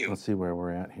 Smart HQ. let's see where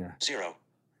we're at here. 0.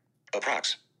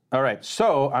 Approx. All right,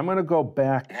 so I'm going to go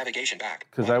back Navigation back.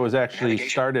 because I was actually Navigation.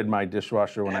 started my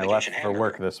dishwasher when I left Navigation for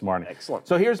work hamburger. this morning. Excellent.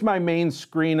 So here's my main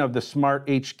screen of the Smart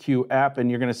HQ app, and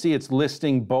you're going to see it's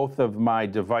listing both of my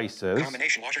devices.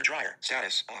 Combination washer dryer.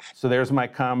 Status off. So there's my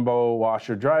combo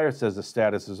washer dryer. It says the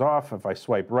status is off. If I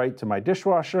swipe right to my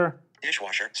dishwasher,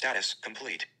 Dishwasher. Status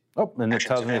complete. oh, and it Actions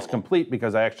tells me it's available. complete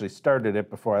because I actually started it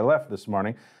before I left this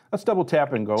morning. Let's double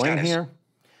tap and go in Status. here.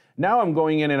 Now I'm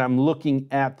going in and I'm looking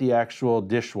at the actual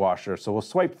dishwasher. So we'll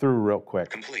swipe through real quick.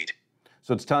 Complete.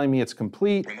 So it's telling me it's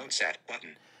complete. Remote set button.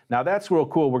 Now that's real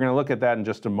cool. We're going to look at that in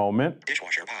just a moment.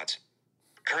 Dishwasher pods.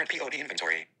 Current POD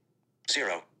inventory.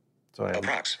 0. So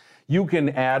Approx. you can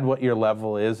add what your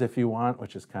level is if you want,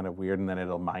 which is kind of weird, and then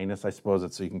it'll minus, I suppose,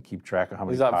 it so you can keep track of how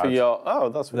many Is that pods. for your? Oh,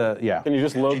 that's. Yeah. Can you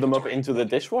just load them up into the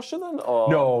dishwasher then?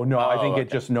 Or? No, I think it okay.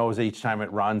 just knows each time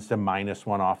it runs to minus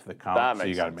one off the count. That so you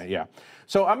makes gotta sense. yeah.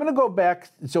 So I'm gonna go back.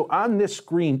 So on this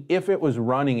screen, if it was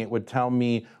running, it would tell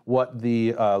me what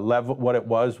the level, what it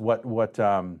was, what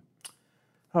do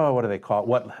they call it?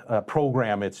 What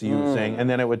program it's using, and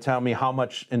then it would tell me how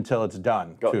much until it's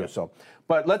done too. yeah. So,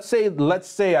 but let's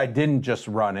say I didn't just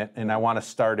run it and I want to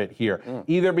start it here,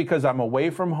 either because I'm away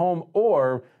from home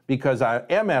or because I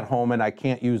am at home and I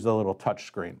can't use the little touch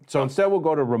screen. So instead, we'll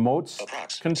go to remotes,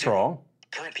 Approx. control.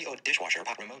 Current POD dishwasher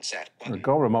pot remote set There we button.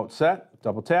 go, remote set,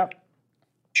 double tap.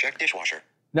 Check dishwasher.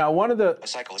 Now one of the, A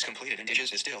cycle is completed and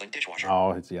dishes is still in dishwasher.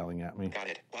 oh, it's yelling at me. Got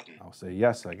it. Button. I'll say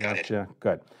yes, I Got got it. you.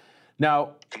 Good.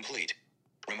 Now, Complete.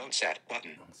 Remote set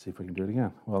button. let's see if we can do it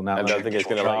again. Well, now I don't think it's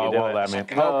going to let you do won't it. let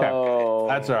me. No.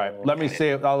 Okay, that's all right. Let me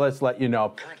say, let's let you know.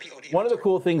 Current POD One of the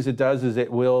cool things it does is it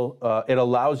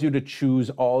allows you to choose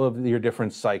all of your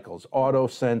different cycles: auto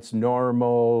sense,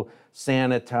 normal,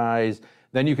 sanitize.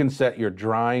 Then you can set your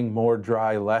drying, more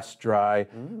dry, less dry.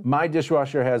 My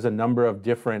dishwasher has a number of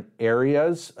different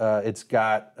areas. It's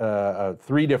got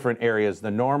 3 different areas: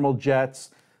 the normal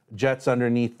jets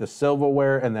underneath the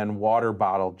silverware, and then water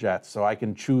bottle jets. So I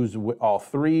can choose all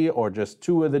 3 or just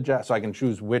 2 of the jets. So I can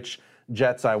choose which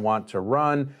jets I want to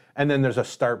run. And then there's a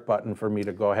start button for me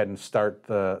to go ahead and start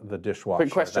the dishwasher.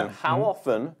 Quick question: then. how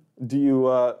often do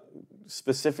you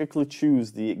specifically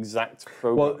choose the exact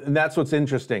program? Well, and that's what's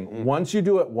interesting. Once you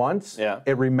do it once, Yeah.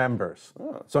 it remembers.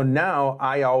 So now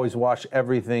I always wash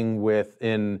everything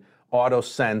within auto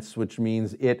sense, which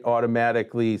means it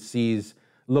automatically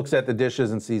looks at the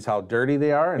dishes and sees how dirty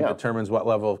they are and Yeah. determines what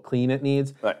level of clean it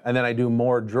needs. Right. And then I do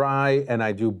more dry, and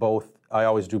I do both. I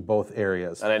always do both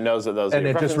areas. and it knows that those are And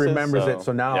your it just preferences, remembers it.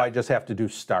 So now yeah. I just have to do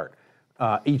start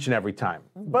each and every time.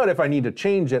 But if I need to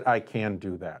change it, I can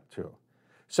do that too.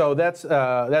 So that's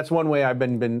one way I've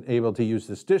been able to use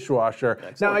this dishwasher.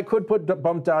 Now I could put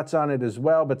bump dots on it as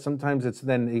well, but sometimes it's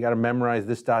then you got to memorize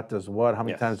this dot does what, how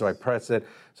many Yes. times do I press it.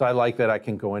 So I like that I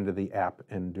can go into the app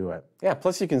and do it. Yeah,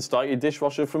 plus you can start your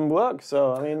dishwasher from work.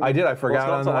 So, I mean... I did. I what's forgot.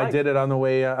 not to I like? did it on the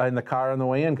way in the car on the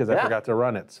way in because I Yeah. forgot to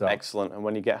run it. So Excellent. And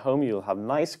when you get home, you'll have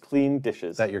nice, clean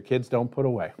dishes. that your kids don't put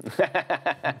away.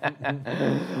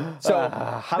 So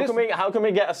How can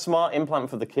we get a smart implant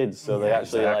for the kids so they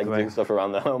actually exactly. like do stuff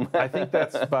around the home? I think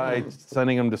that's by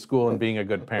sending them to school and being a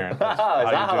good parent. That's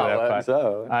that how that works?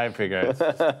 Oh. I figure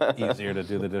it's easier to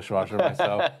do the dishwasher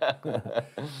myself.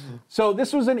 So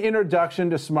this was an introduction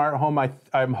to smart home.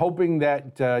 I'm hoping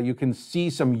that you can see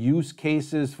some use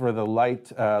cases for the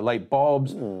light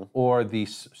bulbs or the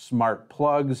smart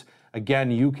plugs.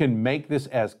 Again, you can make this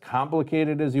as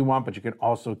complicated as you want, but you can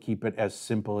also keep it as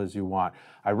simple as you want.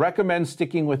 I recommend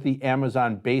sticking with the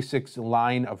Amazon Basics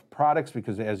line of products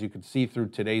because, as you can see through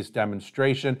today's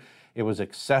demonstration, it was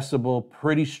accessible,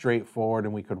 pretty straightforward,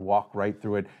 and we could walk right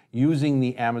through it using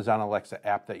the Amazon Alexa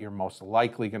app that you're most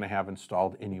likely going to have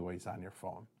installed anyways on your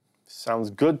phone. Sounds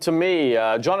good to me.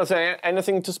 Jonathan,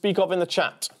 anything to speak of in the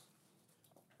chat?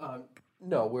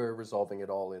 No, we're resolving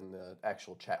it all in the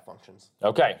actual chat functions.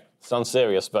 Okay, sounds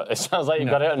serious, but it sounds like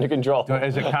you've got it under control.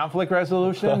 Is it conflict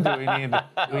resolution? Do we need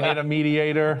a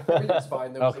mediator? Everything's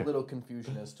fine. There was a little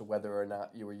confusion as to whether or not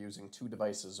you were using 2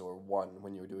 devices or 1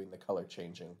 when you were doing the color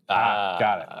changing.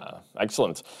 Got it.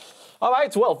 Excellent. All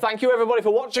right, well, thank you everybody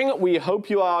for watching. We hope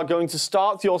you are going to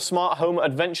start your smart home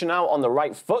adventure now on the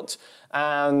right foot.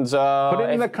 And Put it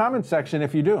in the comment section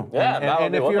if you do. Yeah, and that would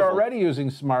and be if you're wonderful. already using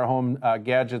smart home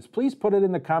gadgets, please put it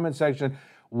in the comment section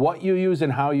what you use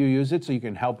and how you use it so you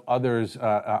can help others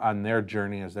on their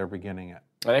journey as they're beginning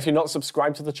it. And if you're not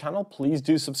subscribed to the channel, please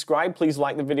do subscribe. Please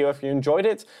like the video if you enjoyed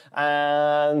it.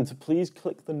 And please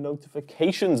click the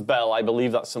notifications bell. I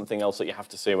believe that's something else that you have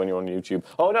to say when you're on YouTube.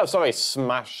 Oh, no, sorry.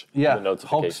 Smash the notifications.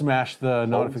 Hulk smash the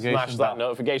notifications Smash that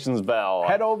notifications bell.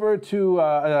 Head over to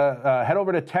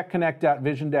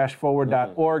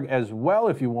techconnect.vision-forward.org as well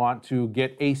if you want to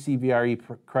get ACVRE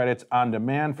credits on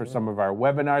demand for some of our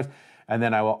webinars. And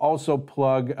then I will also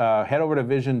plug, head over to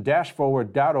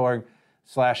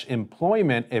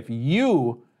vision-forward.org/employment. If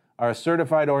you are a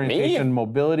certified orientation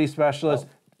mobility specialist,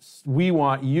 we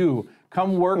want you.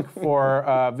 Come work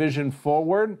for Vision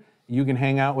Forward. You can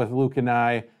hang out with Luke and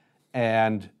I,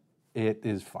 and it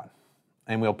is fun.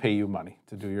 And we'll pay you money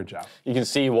to do your job. You can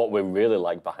see what we're really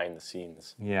like behind the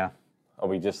scenes. Yeah. Are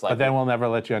we just like? But then we'll never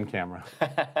let you on camera,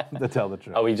 to tell the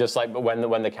truth. Are we just like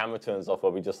when the camera turns off?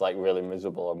 Are we just like really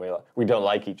miserable and we don't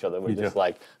like each other? We're just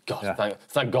like, God,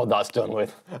 thank God that's done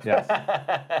with. Yes.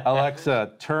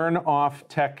 Alexa, turn off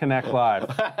Tech Connect Live.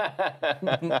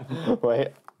 Wait.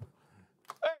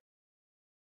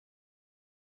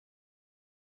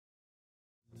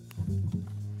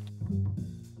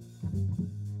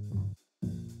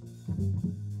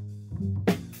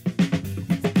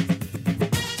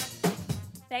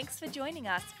 Thanks for joining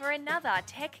us for another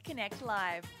Tech Connect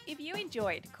Live. If you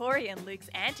enjoyed Cory and Luke's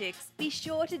antics, be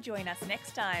sure to join us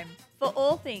next time. For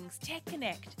all things Tech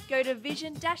Connect, go to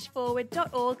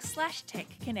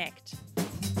vision-forward.org/techconnect.